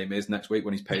real name is next week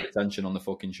when he's paid attention on the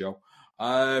fucking show.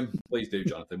 Please do,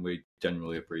 Jonathan. We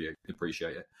genuinely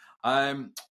appreciate it.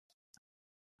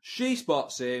 She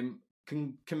spots him,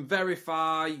 can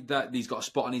verify that he's got a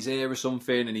spot on his ear or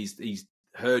something, and he's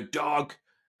her dog.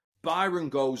 Byron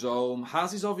goes home.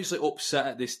 Haz is obviously upset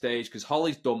at this stage because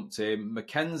Holly's dumped him.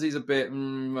 Mackenzie's a bit, I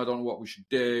don't know what we should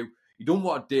do. He doesn't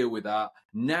want to deal with that.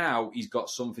 Now he's got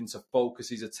something to focus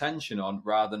his attention on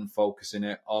rather than focusing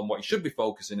it on what he should be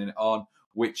focusing it on,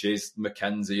 which is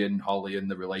Mackenzie and Holly and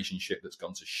the relationship that's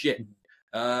gone to shit.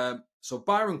 So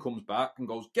Byron comes back and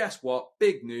goes, guess what?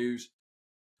 Big news.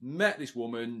 Met this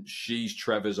woman. She's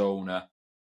Trevor's owner.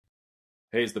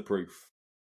 Here's the proof.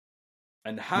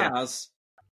 And Haz... Yeah.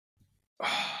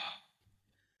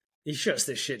 He shuts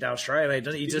this shit down straight away,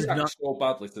 doesn't he? He does not so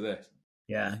badly to this.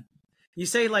 Yeah. You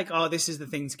say, like, oh, this is the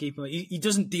thing to keep him... He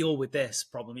doesn't deal with this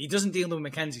problem. He doesn't deal with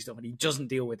Mackenzie stuff, and he doesn't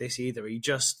deal with this either. He's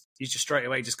just straight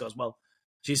away just goes, well,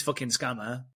 she's fucking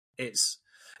scammer. It's...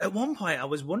 At one point, I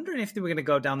was wondering if they were going to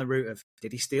go down the route of,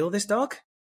 did he steal this dog?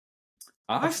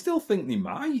 I still think they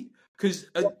might. Because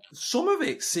some of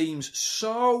it seems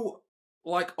so,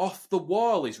 like, off the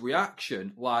wall, his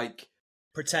reaction, like...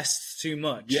 Protests too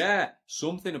much. Yeah,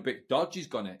 something a bit dodgy's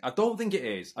gone in. I don't think it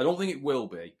is. I don't think it will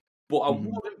be. But I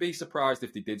wouldn't be surprised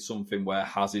if they did something where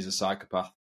Haz is a psychopath.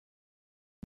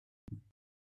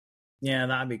 Yeah,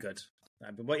 that'd be good.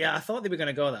 But yeah, I thought they were going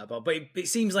to go that, but it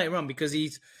seems later on because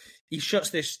he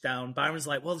shuts this down. Byron's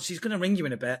like, well, she's going to ring you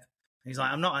in a bit. And he's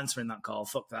like, I'm not answering that call.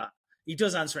 Fuck that. He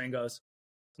does answer it and goes,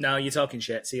 no, you're talking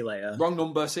shit. See you later. Wrong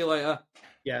number. See you later.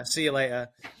 Yeah, see you later.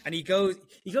 And he goes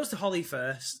to Holly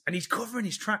first, and he's covering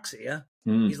his tracks here.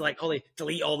 He's like, Holly,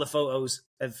 delete all the photos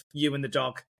of you and the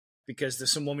dog because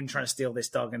there's some woman trying to steal this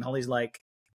dog. And Holly's like,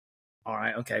 all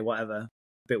right, okay, whatever.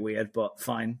 Bit weird, but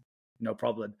fine. No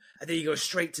problem. And then he goes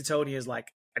straight to Tony as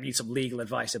like, I need some legal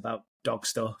advice about dog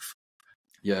stuff.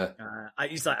 Yeah.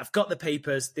 He's like, I've got the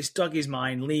papers. This dog is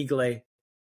mine legally.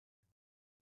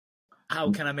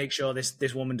 How can I make sure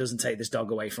this woman doesn't take this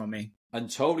dog away from me? And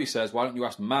Tony says, why don't you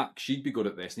ask Mac? She'd be good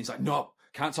at this. And he's like, no,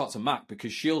 can't talk to Mac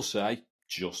because she'll say,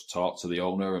 just talk to the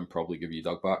owner and probably give you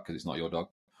your dog back because it's not your dog.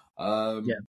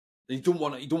 Yeah. He don't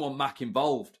want Mac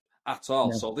involved at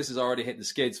all. No. So this has already hit the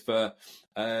skids for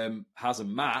Haz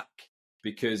and Mac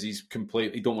because he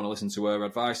don't want to listen to her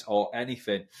advice or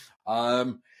anything.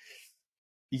 And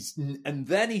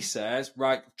then he says,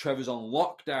 right, Trevor's on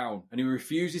lockdown and he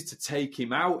refuses to take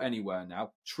him out anywhere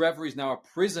now. Trevor is now a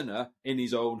prisoner in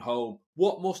his own home.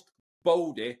 What must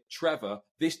Bodie, Trevor,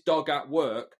 this dog at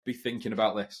work, be thinking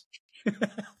about this?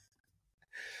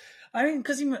 I mean,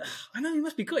 because I know he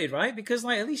must be gutted, right? Because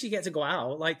like at least you get to go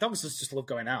out. Like dogs just love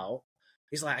going out.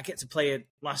 He's like, I get to play at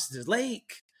Lassiter's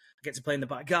Lake. I get to play in the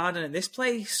back garden at this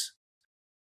place.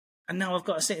 And now I've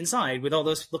got to sit inside with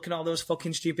looking at all those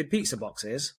fucking stupid pizza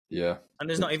boxes. Yeah. And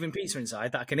there's not even pizza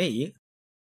inside that I can eat.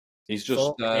 He's just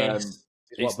what Bodie's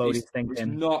thinking. It's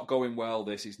not going well.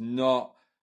 It's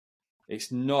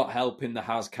not helping the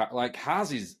Haz cat. Like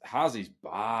Haz is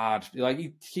bad.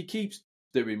 Like he keeps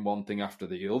doing one thing after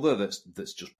the other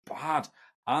that's just bad.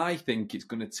 I think it's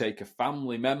going to take a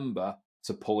family member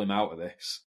to pull him out of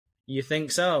this. You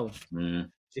think so?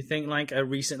 Do you think like a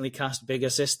recently cast bigger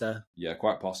sister? Yeah,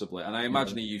 quite possibly. And I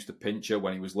imagine he used to pinch her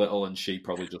when he was little and she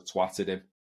probably just twatted him.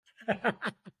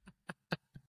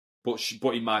 But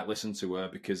he might listen to her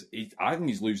because I think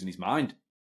he's losing his mind.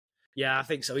 Yeah, I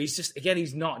think so. He's just, again,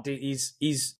 he's not, he's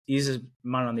a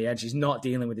man on the edge. He's not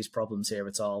dealing with his problems here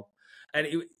at all. And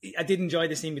I did enjoy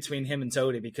the scene between him and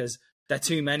Toadie because they're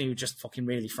two men who are just fucking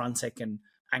really frantic and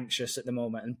anxious at the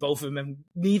moment. And both of them,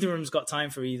 neither of them's got time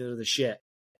for either of the shit.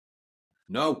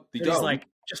 No, they so don't. He's like,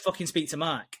 just fucking speak to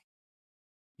Mark.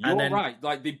 You're right.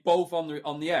 Like, they're both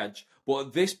on the edge. But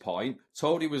at this point,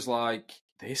 Toadie was like,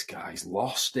 this guy's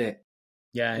lost it.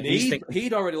 Yeah. And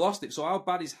he'd already lost it. So how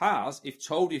bad is Haz if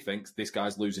Toadie thinks this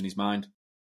guy's losing his mind?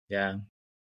 Yeah.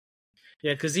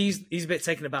 Yeah, because he's a bit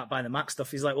taken aback by the Mac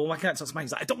stuff. He's like, well, why can't I talk to Mac?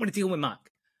 He's like, I don't want to deal with Mac.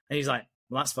 And he's like,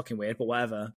 well, that's fucking weird, but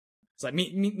whatever. It's like,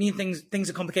 me and things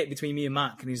are complicated between me and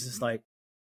Mac. And he's just like,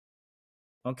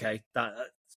 okay,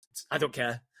 I don't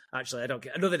care. Actually, I don't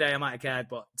care. Another day I might have cared,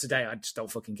 but today I just don't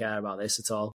fucking care about this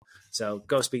at all. So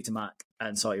go speak to Mac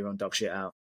and sort your own dog shit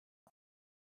out.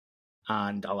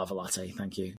 And I'll have a latte,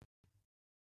 thank you.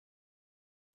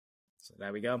 So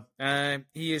there we go.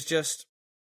 He's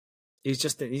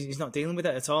not dealing with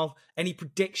it at all. Any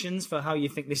predictions for how you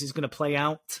think this is going to play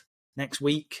out next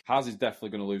week? Haz is definitely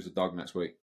going to lose the dog next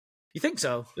week. You think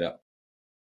so? Yeah.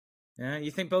 Yeah,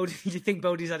 you think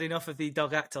Bodie's had enough of the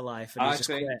dog actor life and he's just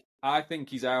quit? I think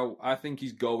he's out. I think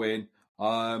he's going.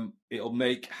 It'll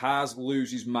make Haz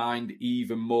lose his mind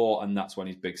even more, and that's when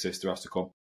his big sister has to come.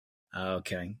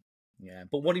 Okay. Yeah.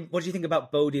 But what do you think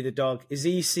about Bodie the dog? Is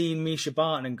he seen Misha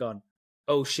Barton and gone,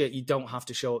 oh shit, you don't have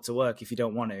to show up to work if you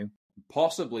don't want to?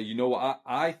 Possibly. You know what?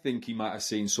 I think he might have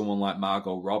seen someone like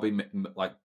Margot Robbie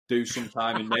like do some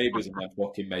time in Neighbours and then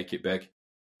fucking make it big.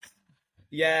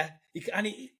 Yeah.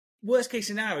 Worst case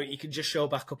scenario, you can just show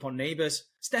back up on Neighbours.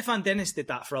 Stefan Dennis did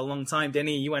that for a long time, didn't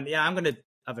he? You went, yeah, I'm going to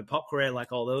have a pop career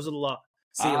like all those other lot.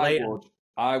 See you later.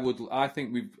 I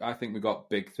think we've got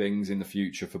big things in the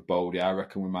future for Bodie. I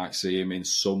reckon we might see him in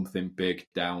something big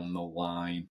down the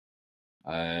line.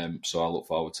 So I look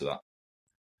forward to that.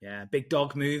 Yeah, big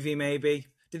dog movie maybe.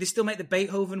 Did they still make the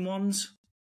Beethoven ones?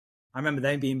 I remember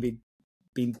them being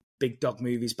big dog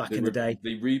movies back in the day.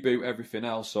 They reboot everything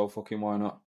else, so fucking why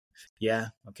not? Yeah.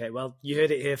 Okay. Well, you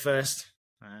heard it here first.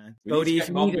 We need to get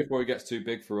him on before he gets too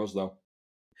big for us, though.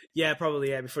 Yeah,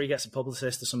 probably. Yeah, before he gets a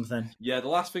publicist or something. Yeah, the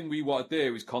last thing we want to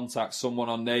do is contact someone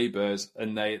on Neighbours,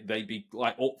 and they be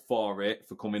like up for it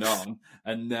for coming on,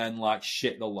 and then like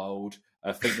shit the load.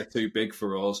 I think they're too big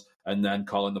for us, and then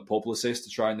calling the publicist to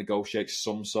try and negotiate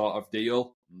some sort of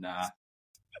deal. Nah.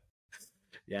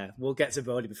 Yeah, we'll get to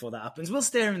Bodie before that happens. We'll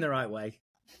steer him the right way.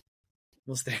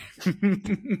 We'll steer.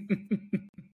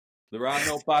 There are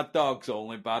no bad dogs,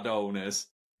 only bad owners.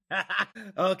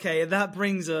 Okay, and that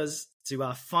brings us to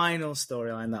our final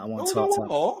storyline that I want to talk about.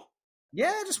 More?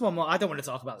 Yeah, just one more. I don't want to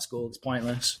talk about school. It's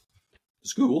pointless.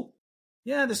 School?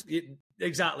 Yeah,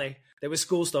 exactly. There was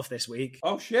school stuff this week.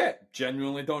 Oh, shit.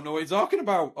 Genuinely don't know what you're talking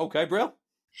about. Okay, Brill.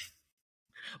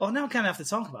 Oh, now I kind of have to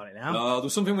talk about it now. No,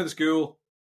 there's something with the school.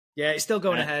 Yeah, it's still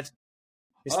going ahead.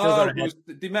 It's still going ahead.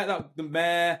 They met the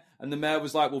mayor, and the mayor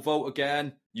was like, we'll vote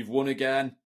again. You've won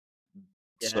again.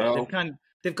 Yeah, so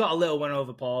they've got a little one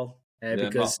over Paul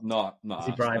because not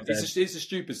it's a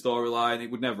stupid storyline.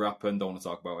 It would never happen. Don't want to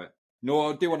talk about it.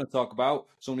 No, I do want to talk about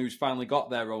someone who's finally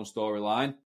got their own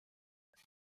storyline.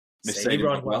 Miss Sadie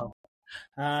Rodwell.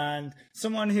 And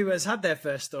someone who has had their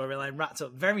first storyline wrapped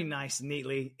up very nice and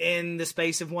neatly in the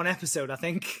space of one episode, I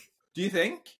think. Do you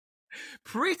think?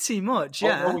 Pretty much,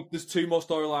 yeah. Oh, there's two more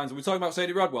storylines. Are we talking about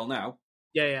Sadie Rodwell now?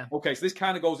 Yeah. Okay, so this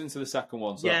kind of goes into the second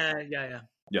one. So. Yeah.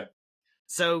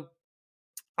 So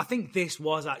I think this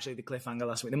was actually the cliffhanger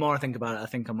last week. The more I think about it, I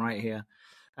think I'm right here.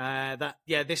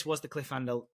 This was the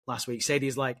cliffhanger last week.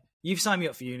 Sadie's like, you've signed me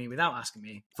up for uni without asking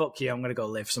me. Fuck you, I'm going to go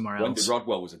live somewhere else. Wendy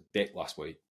Rodwell was a dick last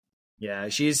week. Yeah,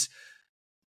 she's...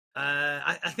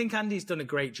 I think Andy's done a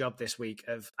great job this week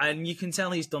and you can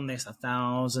tell he's done this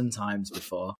 1,000 times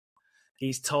before.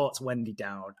 He's talked Wendy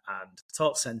down and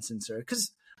talked sense into her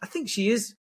because I think she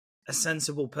is a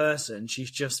sensible person.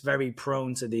 She's just very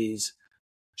prone to these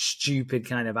stupid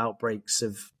kind of outbreaks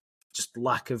of just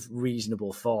lack of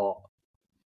reasonable thought.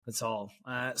 That's all.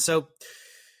 And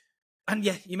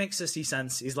yeah, he makes her see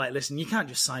sense. He's like, listen, you can't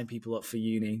just sign people up for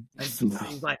uni. And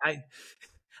he's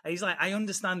like, I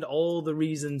understand all the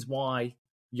reasons why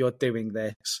you're doing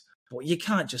this, but you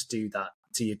can't just do that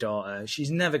to your daughter. She's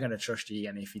never going to trust you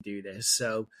again if you do this.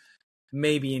 So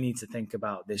maybe you need to think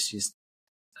about this, just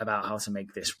about how to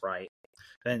make this right.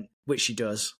 And which she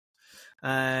does.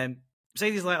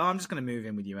 Sadie's like, I'm just going to move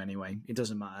in with you anyway. It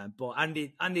doesn't matter. But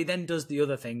Andy then does the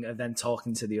other thing of then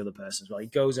talking to the other person as well. He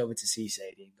goes over to see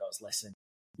Sadie and goes, listen,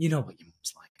 you know what your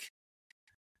mum's like.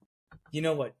 You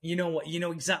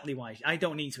know exactly why. I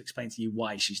don't need to explain to you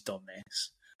why she's done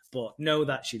this. But know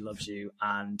that she loves you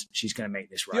and she's going to make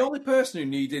this right. The only person who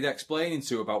needed explaining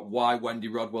to about why Wendy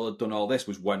Rodwell had done all this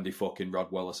was Wendy fucking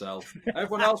Rodwell herself.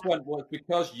 Everyone else went, well,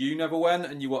 because you never went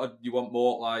and you want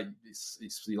more, like, it's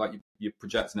like you're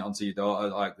projecting it onto your daughter,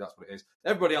 like, that's what it is.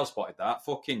 Everybody else spotted that.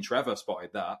 Fucking Trevor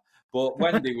spotted that. But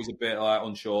Wendy was a bit, like,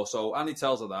 unsure. So Andy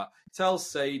tells her that. He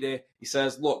tells Sadie, he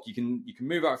says, look, you can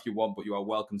move out if you want, but you are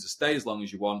welcome to stay as long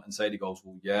as you want. And Sadie goes,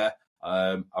 well, yeah,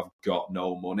 I've got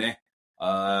no money.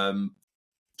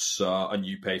 So, and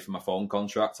you pay for my phone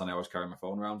contract, and I always carry my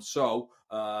phone around. So,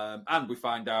 and we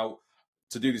find out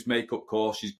to do this makeup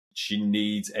course, she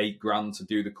needs $8,000 to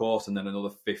do the course, and then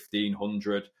another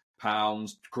 £1,500,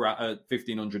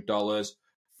 $1,500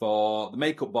 for the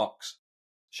makeup box.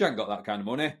 She hasn't got that kind of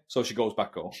money, so she goes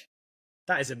back home.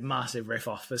 that is a massive riff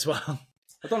off as well.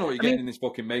 I don't know what you're getting in this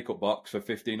fucking makeup box for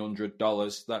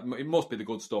 $1,500. That it must be the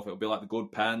good stuff. It'll be like the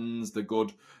good pens, the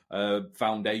good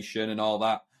foundation, and all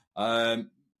that.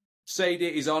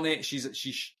 Sadie is on it.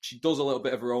 She does a little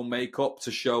bit of her own makeup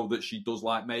to show that she does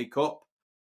like makeup.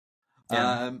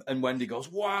 Yeah. And Wendy goes,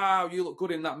 "Wow, you look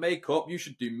good in that makeup. You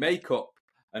should do makeup."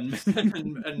 And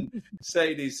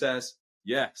Sadie says,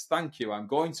 "Yes, thank you. I'm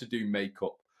going to do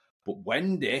makeup." But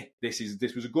Wendy, this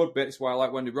was a good bit. It's why I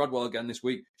like Wendy Rodwell again this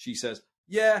week. She says,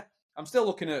 "Yeah, I'm still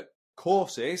looking at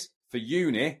courses for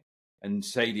uni." And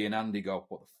Sadie and Andy go,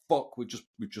 "What the fuck? We've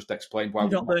just explained why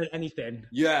we don't learn anything."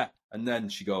 Yeah, and then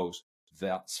she goes,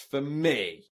 "That's for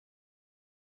me."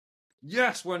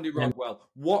 Yes, Wendy Rodwell.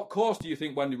 What course do you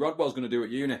think Wendy Rodwell's going to do at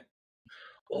uni?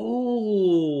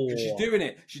 Oh, she's doing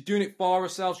it. She's doing it for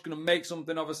herself. She's going to make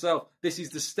something of herself. This is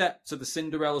the step to the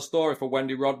Cinderella story for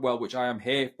Wendy Rodwell, which I am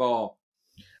here for.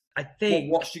 I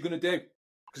think. But what's she going to do?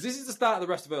 Because this is the start of the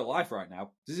rest of her life right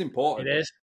now. This is important. It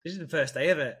is. This is the first day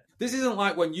of it. This isn't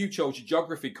like when you chose your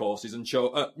geography courses and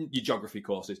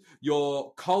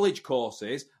your college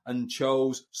courses and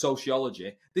chose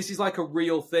sociology. This is like a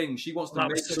real thing. She wants to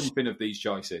make something of these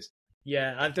choices.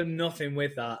 Yeah, I've done nothing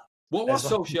with that. What was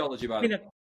sociology about?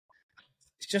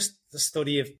 It's just the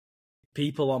study of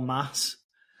people en masse.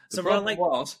 The problem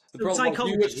was you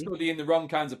were studying the wrong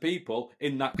kinds of people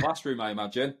in that classroom, I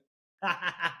imagine.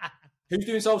 Who's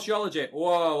doing sociology?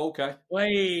 Whoa, okay.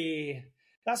 Wait,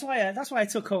 that's why I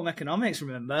took home economics.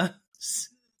 Remember?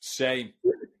 Same.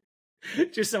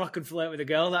 Just so I could flirt with a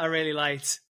girl that I really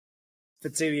liked for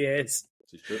 2 years.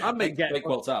 This is true. And make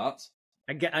well tarts.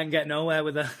 And get nowhere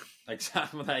with her.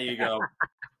 Exactly. There you go.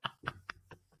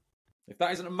 If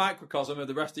that isn't a microcosm of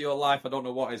the rest of your life, I don't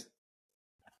know what is.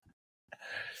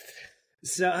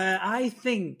 So I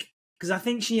think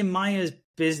she admires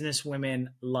business women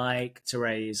like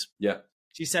Therese. Yeah.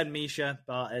 She said Misha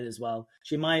Bartlett as well.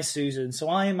 She admires Susan. So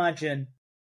I imagine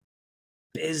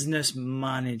business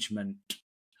management.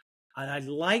 And I'd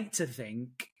like to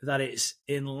think that it's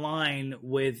in line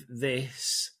with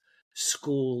this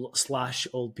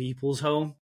school/old people's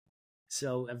home.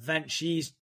 So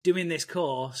she's doing this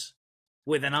course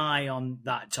with an eye on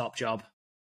that top job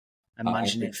and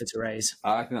managing it for Therese.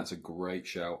 I think that's a great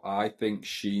show. I think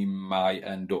she might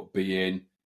end up being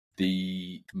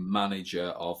the manager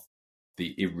of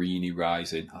the Irini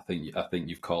Rising. I think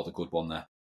you've called a good one there.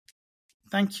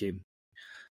 Thank you.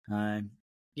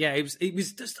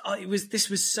 This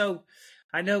was so.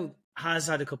 I know Has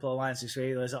had a couple of lines this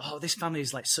week. There's this family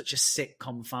is like such a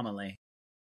sitcom family,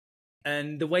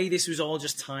 and the way this was all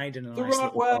just tied in a nice little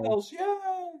bow.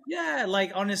 Yeah,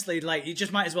 like honestly, like you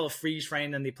just might as well have freeze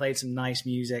framed and they played some nice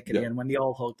music, and then when they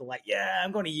all hugged, they're like, "Yeah,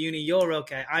 I'm going to uni. You're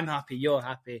okay. I'm happy. You're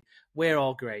happy. We're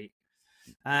all great."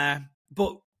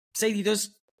 But Sadie does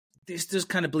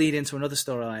kind of bleed into another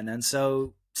storyline, and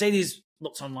so Sadie's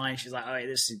looked online. She's like, "All right,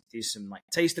 there's some like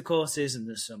taster courses and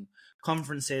there's some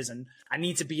conferences, and I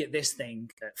need to be at this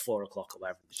thing at 4:00 or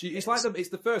whatever." It's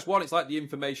the first one. It's like the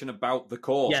information about the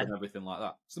course and everything like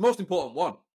that. It's the most important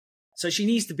one. So she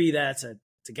needs to be there to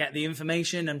get the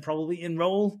information and probably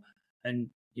enroll and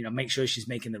make sure she's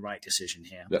making the right decision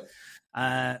here.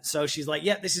 Yeah. So she's like,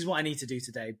 "Yeah, this is what I need to do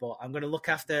today, but I'm going to look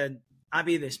after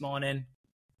Abby this morning,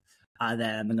 and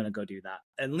then I'm going to go do that."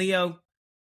 And Leo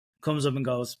comes up and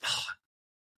goes,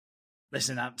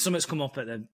 "Listen, something's come up at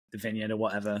the vineyard or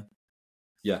whatever."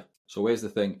 Yeah. So here's the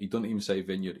thing. He doesn't even say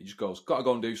vineyard. He just goes, "Got to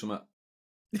go and do something."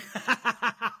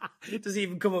 Doesn't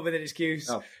even come up with an excuse.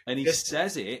 No. And he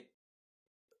says it.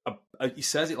 He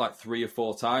says it like 3 or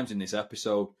 4 times in this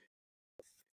episode.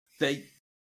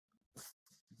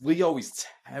 Leo is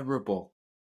terrible.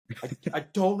 I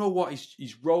don't know what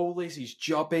his role is, his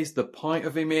job is, the point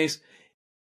of him is.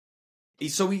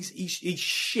 He's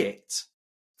shit.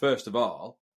 First of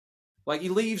all, like he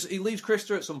leaves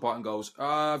Krista at some point and goes,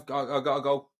 I've got to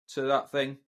go to that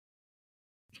thing.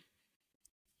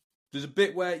 There's a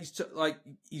bit where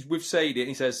he's with Sadie and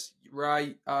he says,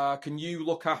 "Right, can you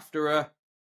look after her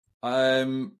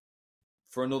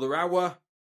for another hour?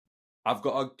 I've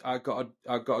got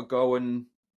to go and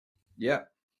yeah."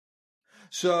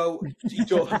 So she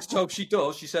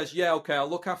does. She says, "Yeah, okay, I'll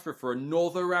look after her for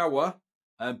another hour,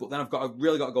 but then I've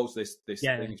really got to go to this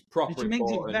thing. It's proper important." She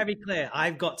makes it very clear,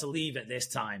 I've got to leave at this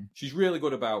time. She's really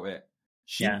good about it.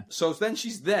 So then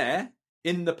she's there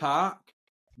in the park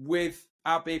with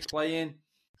Abby playing,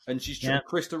 and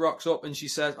Krista rocks up and she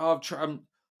says, I've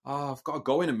got to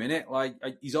go in a minute. Like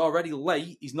he's already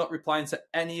late. He's not replying to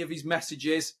any of his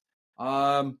messages.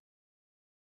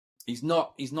 He's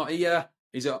not here.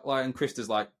 He's like, and Krista's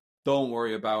like, "Don't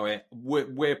worry about it.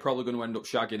 We're probably going to end up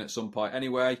shagging at some point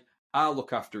anyway. I'll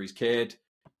look after his kid.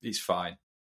 He's fine.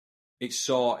 It's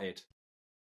sorted.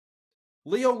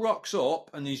 Leo rocks up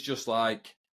and he's just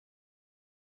like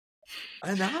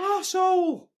an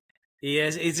arsehole. He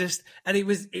is. It's just, and it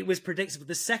was predictable.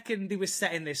 The second he was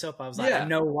setting this up, I was like, Yeah. I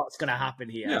know what's going to happen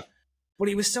here. Yeah. But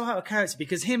he was so out of character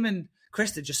because him and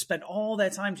Krista just spent all their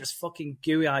time just fucking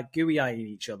gooey-eyeing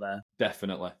each other.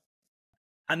 Definitely.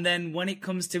 And then when it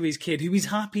comes to his kid, who he's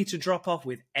happy to drop off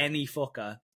with any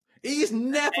fucker. He is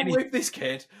never with this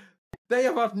kid. They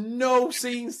have had no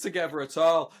scenes together at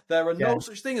all. There are no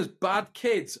such thing as bad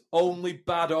kids, only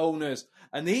bad owners.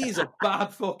 And he's a bad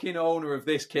fucking owner of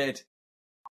this kid.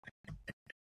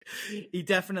 He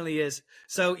definitely is.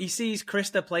 So he sees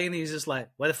Krista playing and he's just like,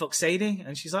 where the fuck's Sadie?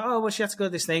 And she's like, oh, well, she had to go to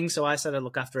this thing. So I said I'd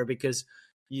look after her because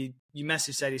you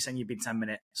messaged Sadie saying you'd be 10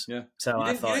 minutes. Yeah. So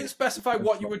you didn't specify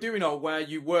what you were doing or where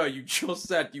you were. You just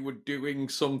said you were doing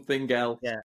something else.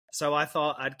 Yeah. So I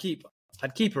thought I'd keep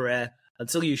her here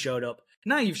until you showed up.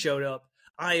 Now you've showed up.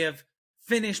 I have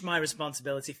finished my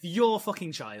responsibility for your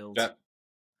fucking child. Yeah.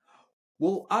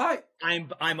 Well,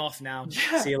 I'm off now.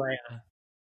 Yeah. See you later.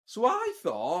 So I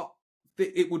thought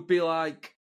that it would be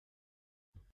like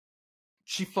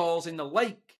she falls in the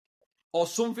lake or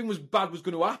something bad was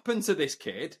going to happen to this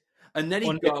kid. And then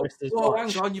he'd go, oh,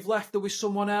 hang on, you've left her with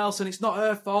someone else and it's not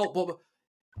her fault. But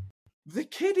the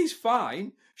kid is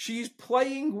fine. She's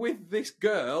playing with this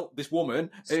girl, this woman.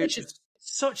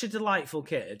 Such a delightful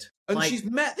kid. And she's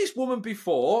met this woman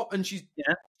before and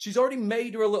she's already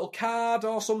made her a little card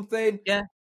or something. Yeah.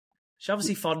 She's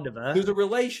obviously fond of her. There's a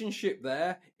relationship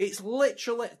there. It's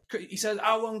literally... He says,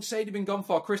 how long has Sadie been gone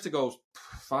for? Krista goes,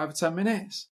 5 or 10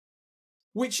 minutes.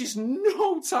 Which is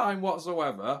no time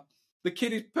whatsoever. The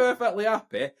kid is perfectly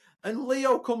happy. And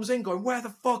Leo comes in going, where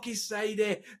the fuck is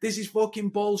Sadie? This is fucking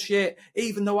bullshit.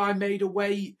 Even though I made her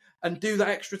wait and do that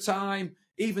extra time.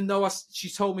 Even though she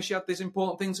told me she had this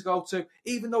important thing to go to.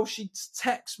 Even though she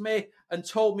texted me and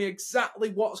told me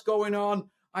exactly what's going on.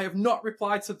 I have not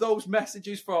replied to those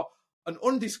messages for an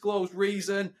undisclosed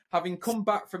reason, having come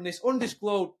back from this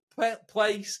undisclosed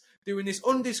place, doing this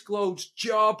undisclosed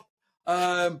job.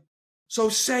 So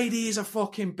Sadie is a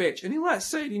fucking bitch. And he lets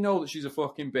Sadie know that she's a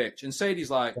fucking bitch. And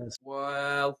Sadie's like,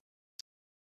 well,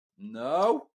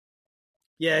 no.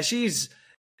 Yeah, she's...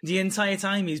 The entire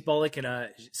time he's bollocking her,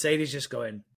 Sadie's just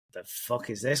going, the fuck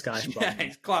is this guy's problem? Yeah,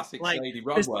 it's classic Sadie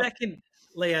Rodwell.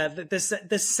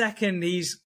 The second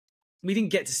he's... We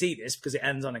didn't get to see this because it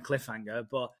ends on a cliffhanger,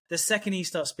 but the second he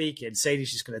starts speaking,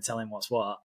 Sadie's just going to tell him what's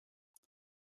what.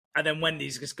 And then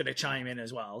Wendy's just going to chime in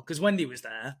as well, because Wendy was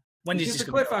there. Wendy's was this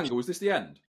just the cliffhanger? Was this the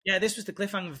end? Yeah, this was the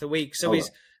cliffhanger of the week. So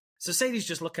so Sadie's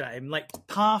just looking at him, like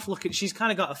half looking. She's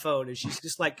kind of got a phone, and she's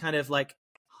just like kind of like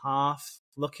half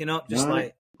looking up, just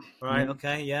like, right,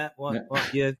 okay, yeah, what,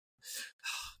 you?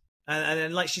 And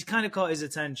then like she's kind of caught his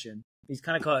attention. He's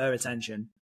kind of caught her attention.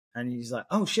 And he's like,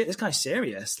 oh shit, this guy's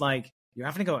serious. Like, you're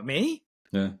having a go at me?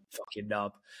 Yeah. Fucking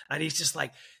knob. And he's just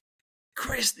like,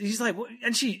 Chris, he's like, what?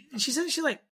 And she's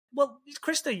like, well,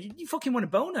 Krista, you fucking want a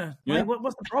boner. Yeah. Like,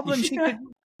 what's the problem?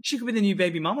 She could be the new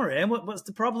baby mama here. What's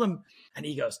the problem? And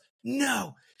he goes,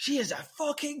 no, she is a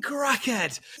fucking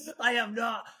crackhead. I am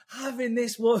not having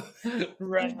this one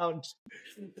round.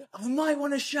 I might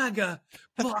want to shag her,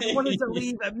 but I wanted to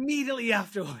leave immediately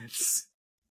afterwards.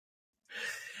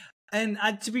 And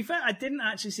to be fair, I didn't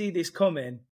actually see this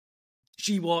coming.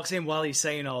 She walks in while he's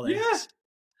saying all this. Yeah.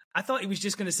 I thought he was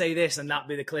just going to say this and that'd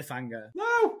be the cliffhanger.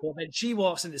 No. But then she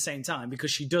walks in at the same time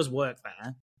because she does work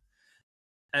there.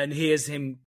 And hears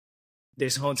him,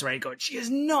 this Hunter ain't going, she is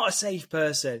not a safe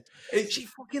person. She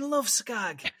fucking loves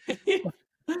Skag. It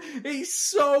was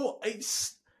so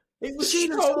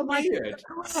weird.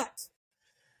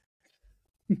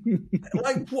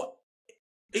 Like, what?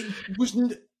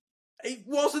 It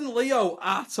wasn't Leo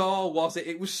at all, was it?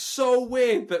 It was so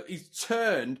weird that he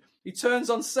turns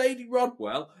on Sadie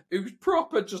Rodwell, who's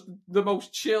proper just the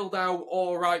most chilled out,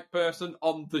 all right person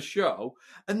on the show,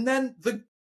 and then the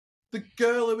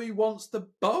girl who he wants to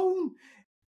bone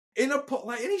and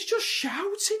he's just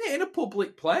shouting it in a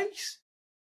public place.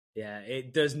 Yeah,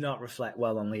 it does not reflect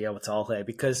well on Leo at all here,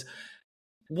 because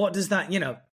what does that,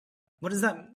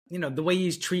 the way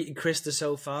he's treated Krista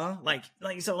so far, like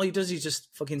so all he does is just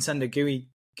fucking send her gooey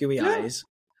eyes.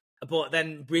 But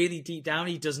then really deep down,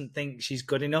 he doesn't think she's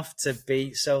good enough to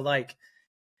be. So like,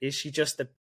 is she just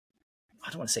I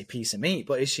don't want to say piece of meat,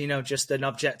 but is she, just an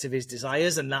object of his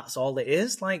desires and that's all it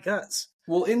is? Like that's.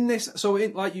 Well,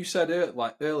 like you said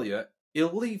earlier,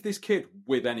 he'll leave this kid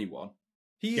with anyone.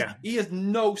 He has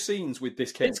no scenes with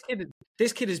this kid.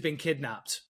 This kid has been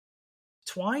kidnapped.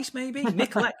 Twice, maybe?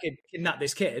 Nicolette kidnapped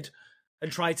this kid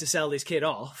and tried to sell this kid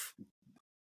off.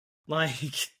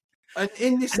 Like, And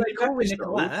in this and same they call her episode,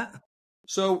 Nicolette.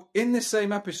 so in this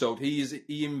same episode,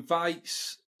 he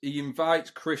invites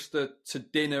Krista to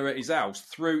dinner at his house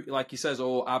through, like he says,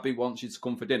 "Oh, Abby wants you to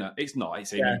come for dinner." It's not.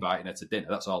 It's him inviting her to dinner.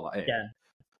 That's all that is. Yeah.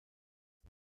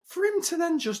 For him to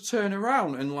then just turn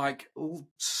around and like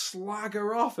slag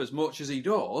her off as much as he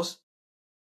does,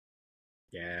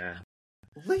 Yeah.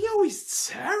 Leo is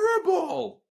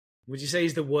terrible. Would you say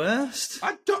he's the worst?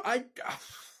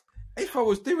 If I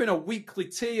was doing a weekly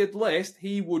tiered list,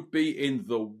 he would be in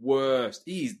the worst.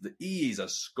 He is a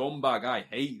scumbag. I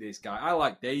hate this guy. I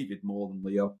like David more than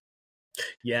Leo.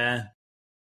 Yeah.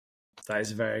 That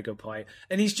is a very good point.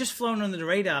 And he's just flown under the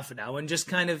radar for now and just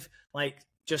kind of like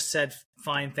just said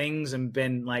fine things and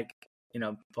been like, you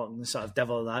know, sort of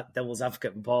devil's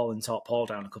advocate for Paul and talked Paul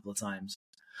down a couple of times.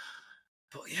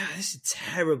 But yeah, this is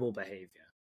terrible behavior.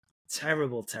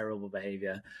 Terrible, terrible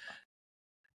behavior.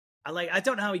 I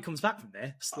don't know how he comes back from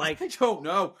this. Like, I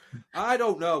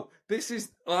don't know. This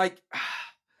is like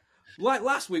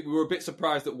last week we were a bit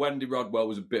surprised that Wendy Rodwell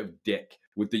was a bit of a dick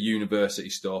with the university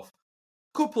stuff.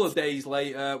 Couple of days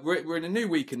later, we're in a new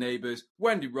week of Neighbours.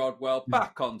 Wendy Rodwell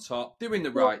back on top, doing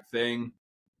the right thing.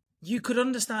 You could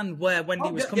understand where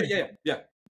Wendy was coming from. Yeah.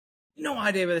 No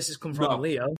idea where this has come from,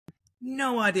 Leo.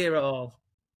 No idea at all.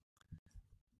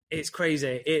 It's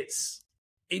crazy.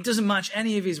 It doesn't match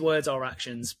any of his words or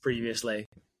actions previously.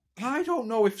 I don't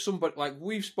know if somebody, like,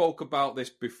 we've spoke about this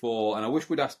before, and I wish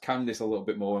we'd asked Candice a little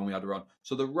bit more when we had her on.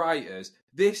 So the writers,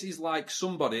 this is like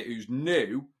somebody who's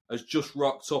new, has just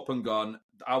rocked up and gone,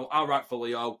 I'll write for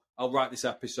Leo, I'll write this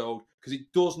episode, because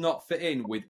it does not fit in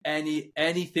with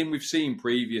anything we've seen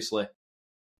previously.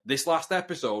 This last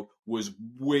episode was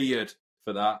weird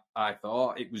for that, I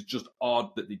thought. It was just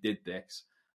odd that they did this.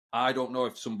 I don't know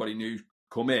if somebody new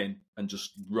come in and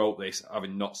just wrote this,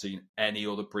 having not seen any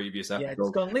other previous episode. Yeah, it's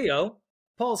gone, Leo,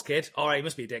 Paul's kid. All right, he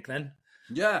must be a dick then.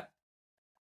 Yeah.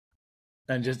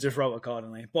 And just wrote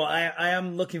accordingly. But I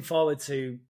am looking forward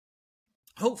to,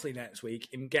 hopefully next week,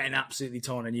 him getting absolutely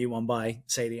torn a new one by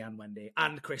Sadie and Wendy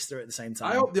and Krista at the same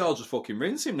time. I hope they all just fucking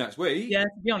rinse him next week. Yeah,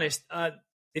 to be honest,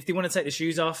 if they want to take the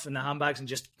shoes off and the handbags and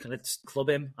just kind of club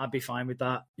him, I'd be fine with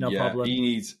that. No problem. He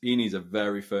needs a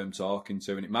very firm talking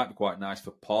to, and it might be quite nice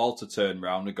for Paul to turn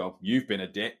around and go, "You've been a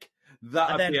dick."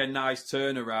 That'd be a nice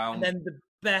turnaround. And then the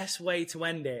best way to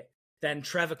end it, then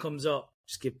Trevor comes up,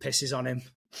 just pisses on him.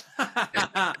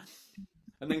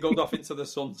 And then goes off into the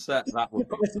sunset. That would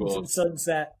be good.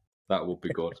 Sunset. That would be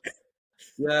good.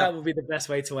 Yeah. That would be the best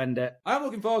way to end it. I'm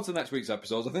looking forward to next week's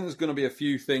episodes. I think there's going to be a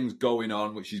few things going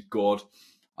on, which is good.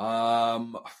 We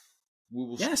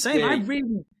will same. see. I've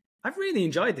really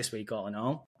enjoyed this week, all in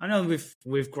all. I know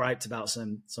we've griped about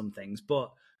some things,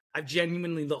 but I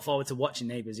genuinely look forward to watching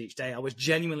Neighbours each day. I was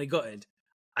genuinely gutted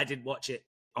I did watch it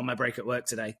on my break at work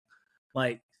today.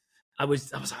 Like, I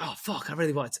was like, oh fuck, I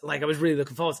really wanted to, like, I was really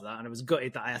looking forward to that, and I was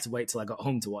gutted that I had to wait till I got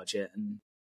home to watch it. And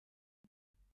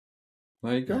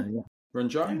there you go. Yeah. We're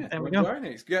enjoying it. We're enjoying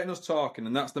it. It's getting us talking,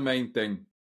 and that's the main thing.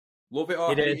 Love it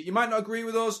or hate it. You might not agree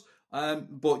with us,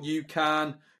 but you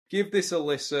can give this a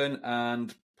listen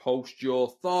and post your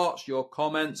thoughts, your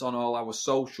comments on all our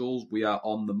socials. We are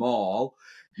on them all.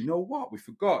 You know what? We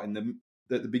forgot at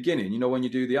the beginning, you know, when you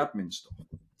do the admin stuff.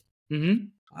 Mm-hmm.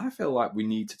 I feel like we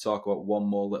need to talk about one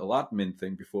more little admin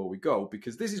thing before we go,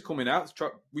 because this is coming out.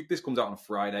 This comes out on a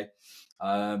Friday,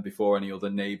 before any other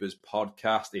Neighbours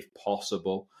podcast, if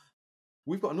possible.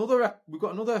 We've got another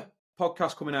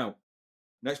podcast coming out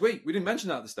next week. We didn't mention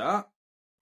that at the start.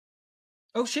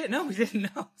 Oh shit! No, we didn't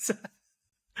know.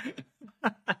 Can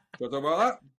I talk about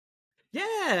that?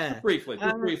 Yeah, just briefly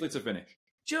to finish.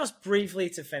 Just briefly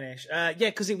to finish. Yeah,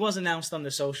 because it was announced on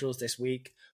the socials this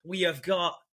week. We have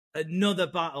got another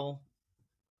battle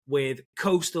with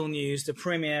Coastal News, the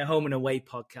premier home and away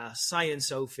podcast. Si and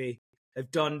Sophie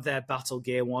have donned their battle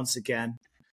gear once again.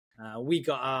 We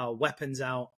got our weapons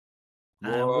out.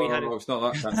 It's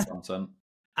not that kind of content.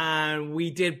 And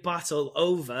we did battle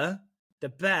over the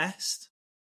best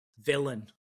villain.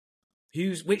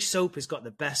 Which soap has got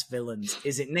the best villains?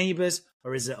 Is it Neighbours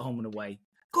or is it Home and Away?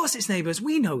 Of course it's Neighbours.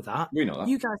 We know that.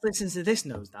 You guys listen to this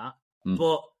knows that.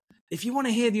 But if you want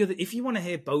to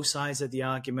hear both sides of the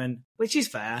argument, which is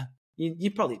fair,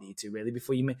 you probably need to really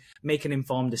before you make an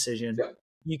informed decision. Yeah.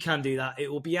 You can do that.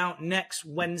 It will be out next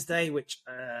Wednesday, which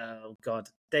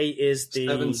date is the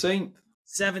 17th.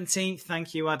 17th.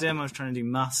 Thank you, Adam. I was trying to do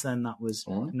maths then. That was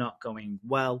not going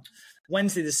well.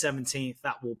 Wednesday the 17th,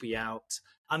 that will be out.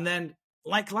 And then,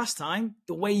 like last time,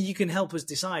 the way you can help us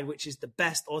decide which is the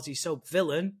best Aussie soap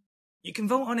villain, you can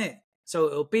vote on it. So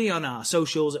it'll be on our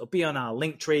socials. It'll be on our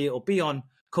link tree. It'll be on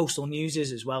Coastal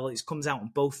Newses as well. It comes out on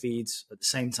both feeds at the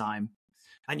same time.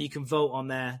 And you can vote on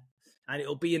there. And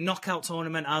it'll be a knockout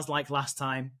tournament as like last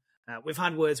time. We've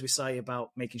had words with Sai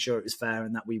about making sure it was fair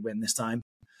and that we win this time.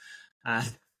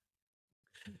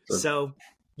 So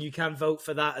you can vote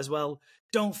for that as well.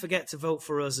 Don't forget to vote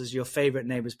for us as your favourite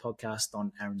Neighbours podcast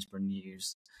on Erinsborough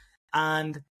News.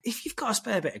 And if you've got a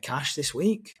spare bit of cash this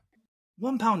week,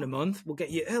 £1 a month will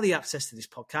get you early access to this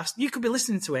podcast. You could be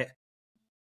listening to it,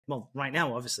 well, right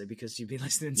now, obviously, because you've been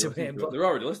listening to it. But they're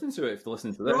already listening to it if they're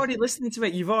listening to this. They're already listening to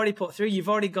it. You've already put through. You've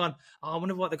already gone, I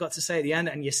wonder what they've got to say at the end,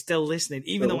 and you're still listening,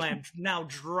 even though I am now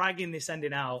dragging this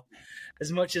ending out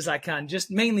as much as I can,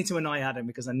 just mainly to annoy Adam,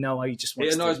 because I know how you just want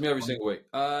It annoys me every single week.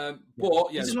 But,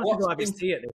 yeah, just want to have his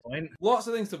tea at this point. Lots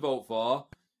of things to vote for.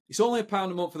 It's only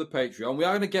 £1 a month for the Patreon. We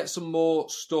are going to get some more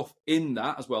stuff in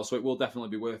that as well, so it will definitely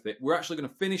be worth it. We're actually going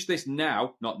to finish this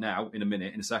now, not now, in a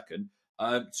minute, in a second,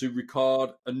 to record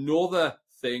another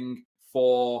thing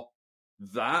for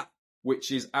that,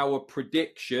 which is our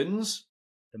predictions.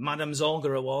 The Madame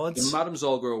Zolga Awards. The Madame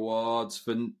Zolga Awards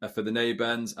for the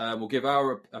Neighbours. We'll give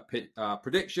our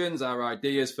predictions, our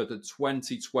ideas for the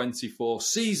 2024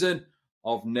 season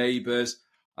of Neighbours.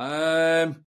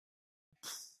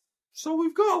 So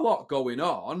we've got a lot going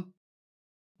on.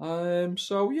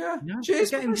 So yeah,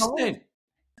 cheers for listening.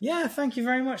 Yeah, thank you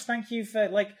very much. Thank you for,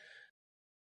 like,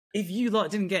 if you lot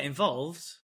didn't get involved,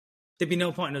 there'd be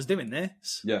no point in us doing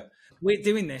this. Yeah. We're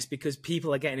doing this because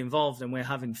people are getting involved and we're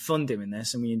having fun doing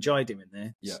this and we enjoy doing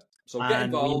this. Yeah. So get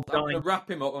involved. I'm going to wrap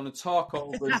him up. I'm going to talk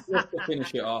over him just to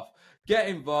finish it off. Get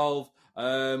involved.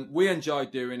 We enjoy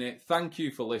doing it. Thank you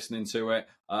for listening to it.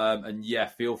 And yeah,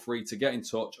 feel free to get in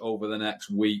touch over the next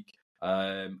week.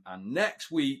 And next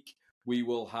week we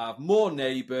will have more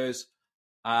Neighbours,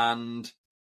 and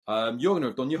you're going to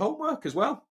have done your homework as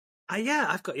well.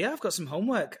 I've got some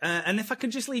homework. And if I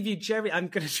can just leave you, Jerry, I'm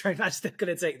still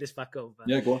going to take this back over.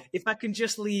 Yeah, go on. If I can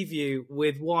just leave you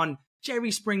with one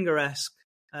Jerry Springer-esque,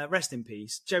 rest in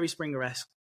peace, Jerry Springer-esque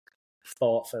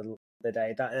thought for the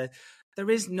day. That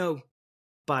there is no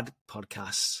bad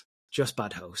podcasts, just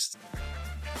bad hosts.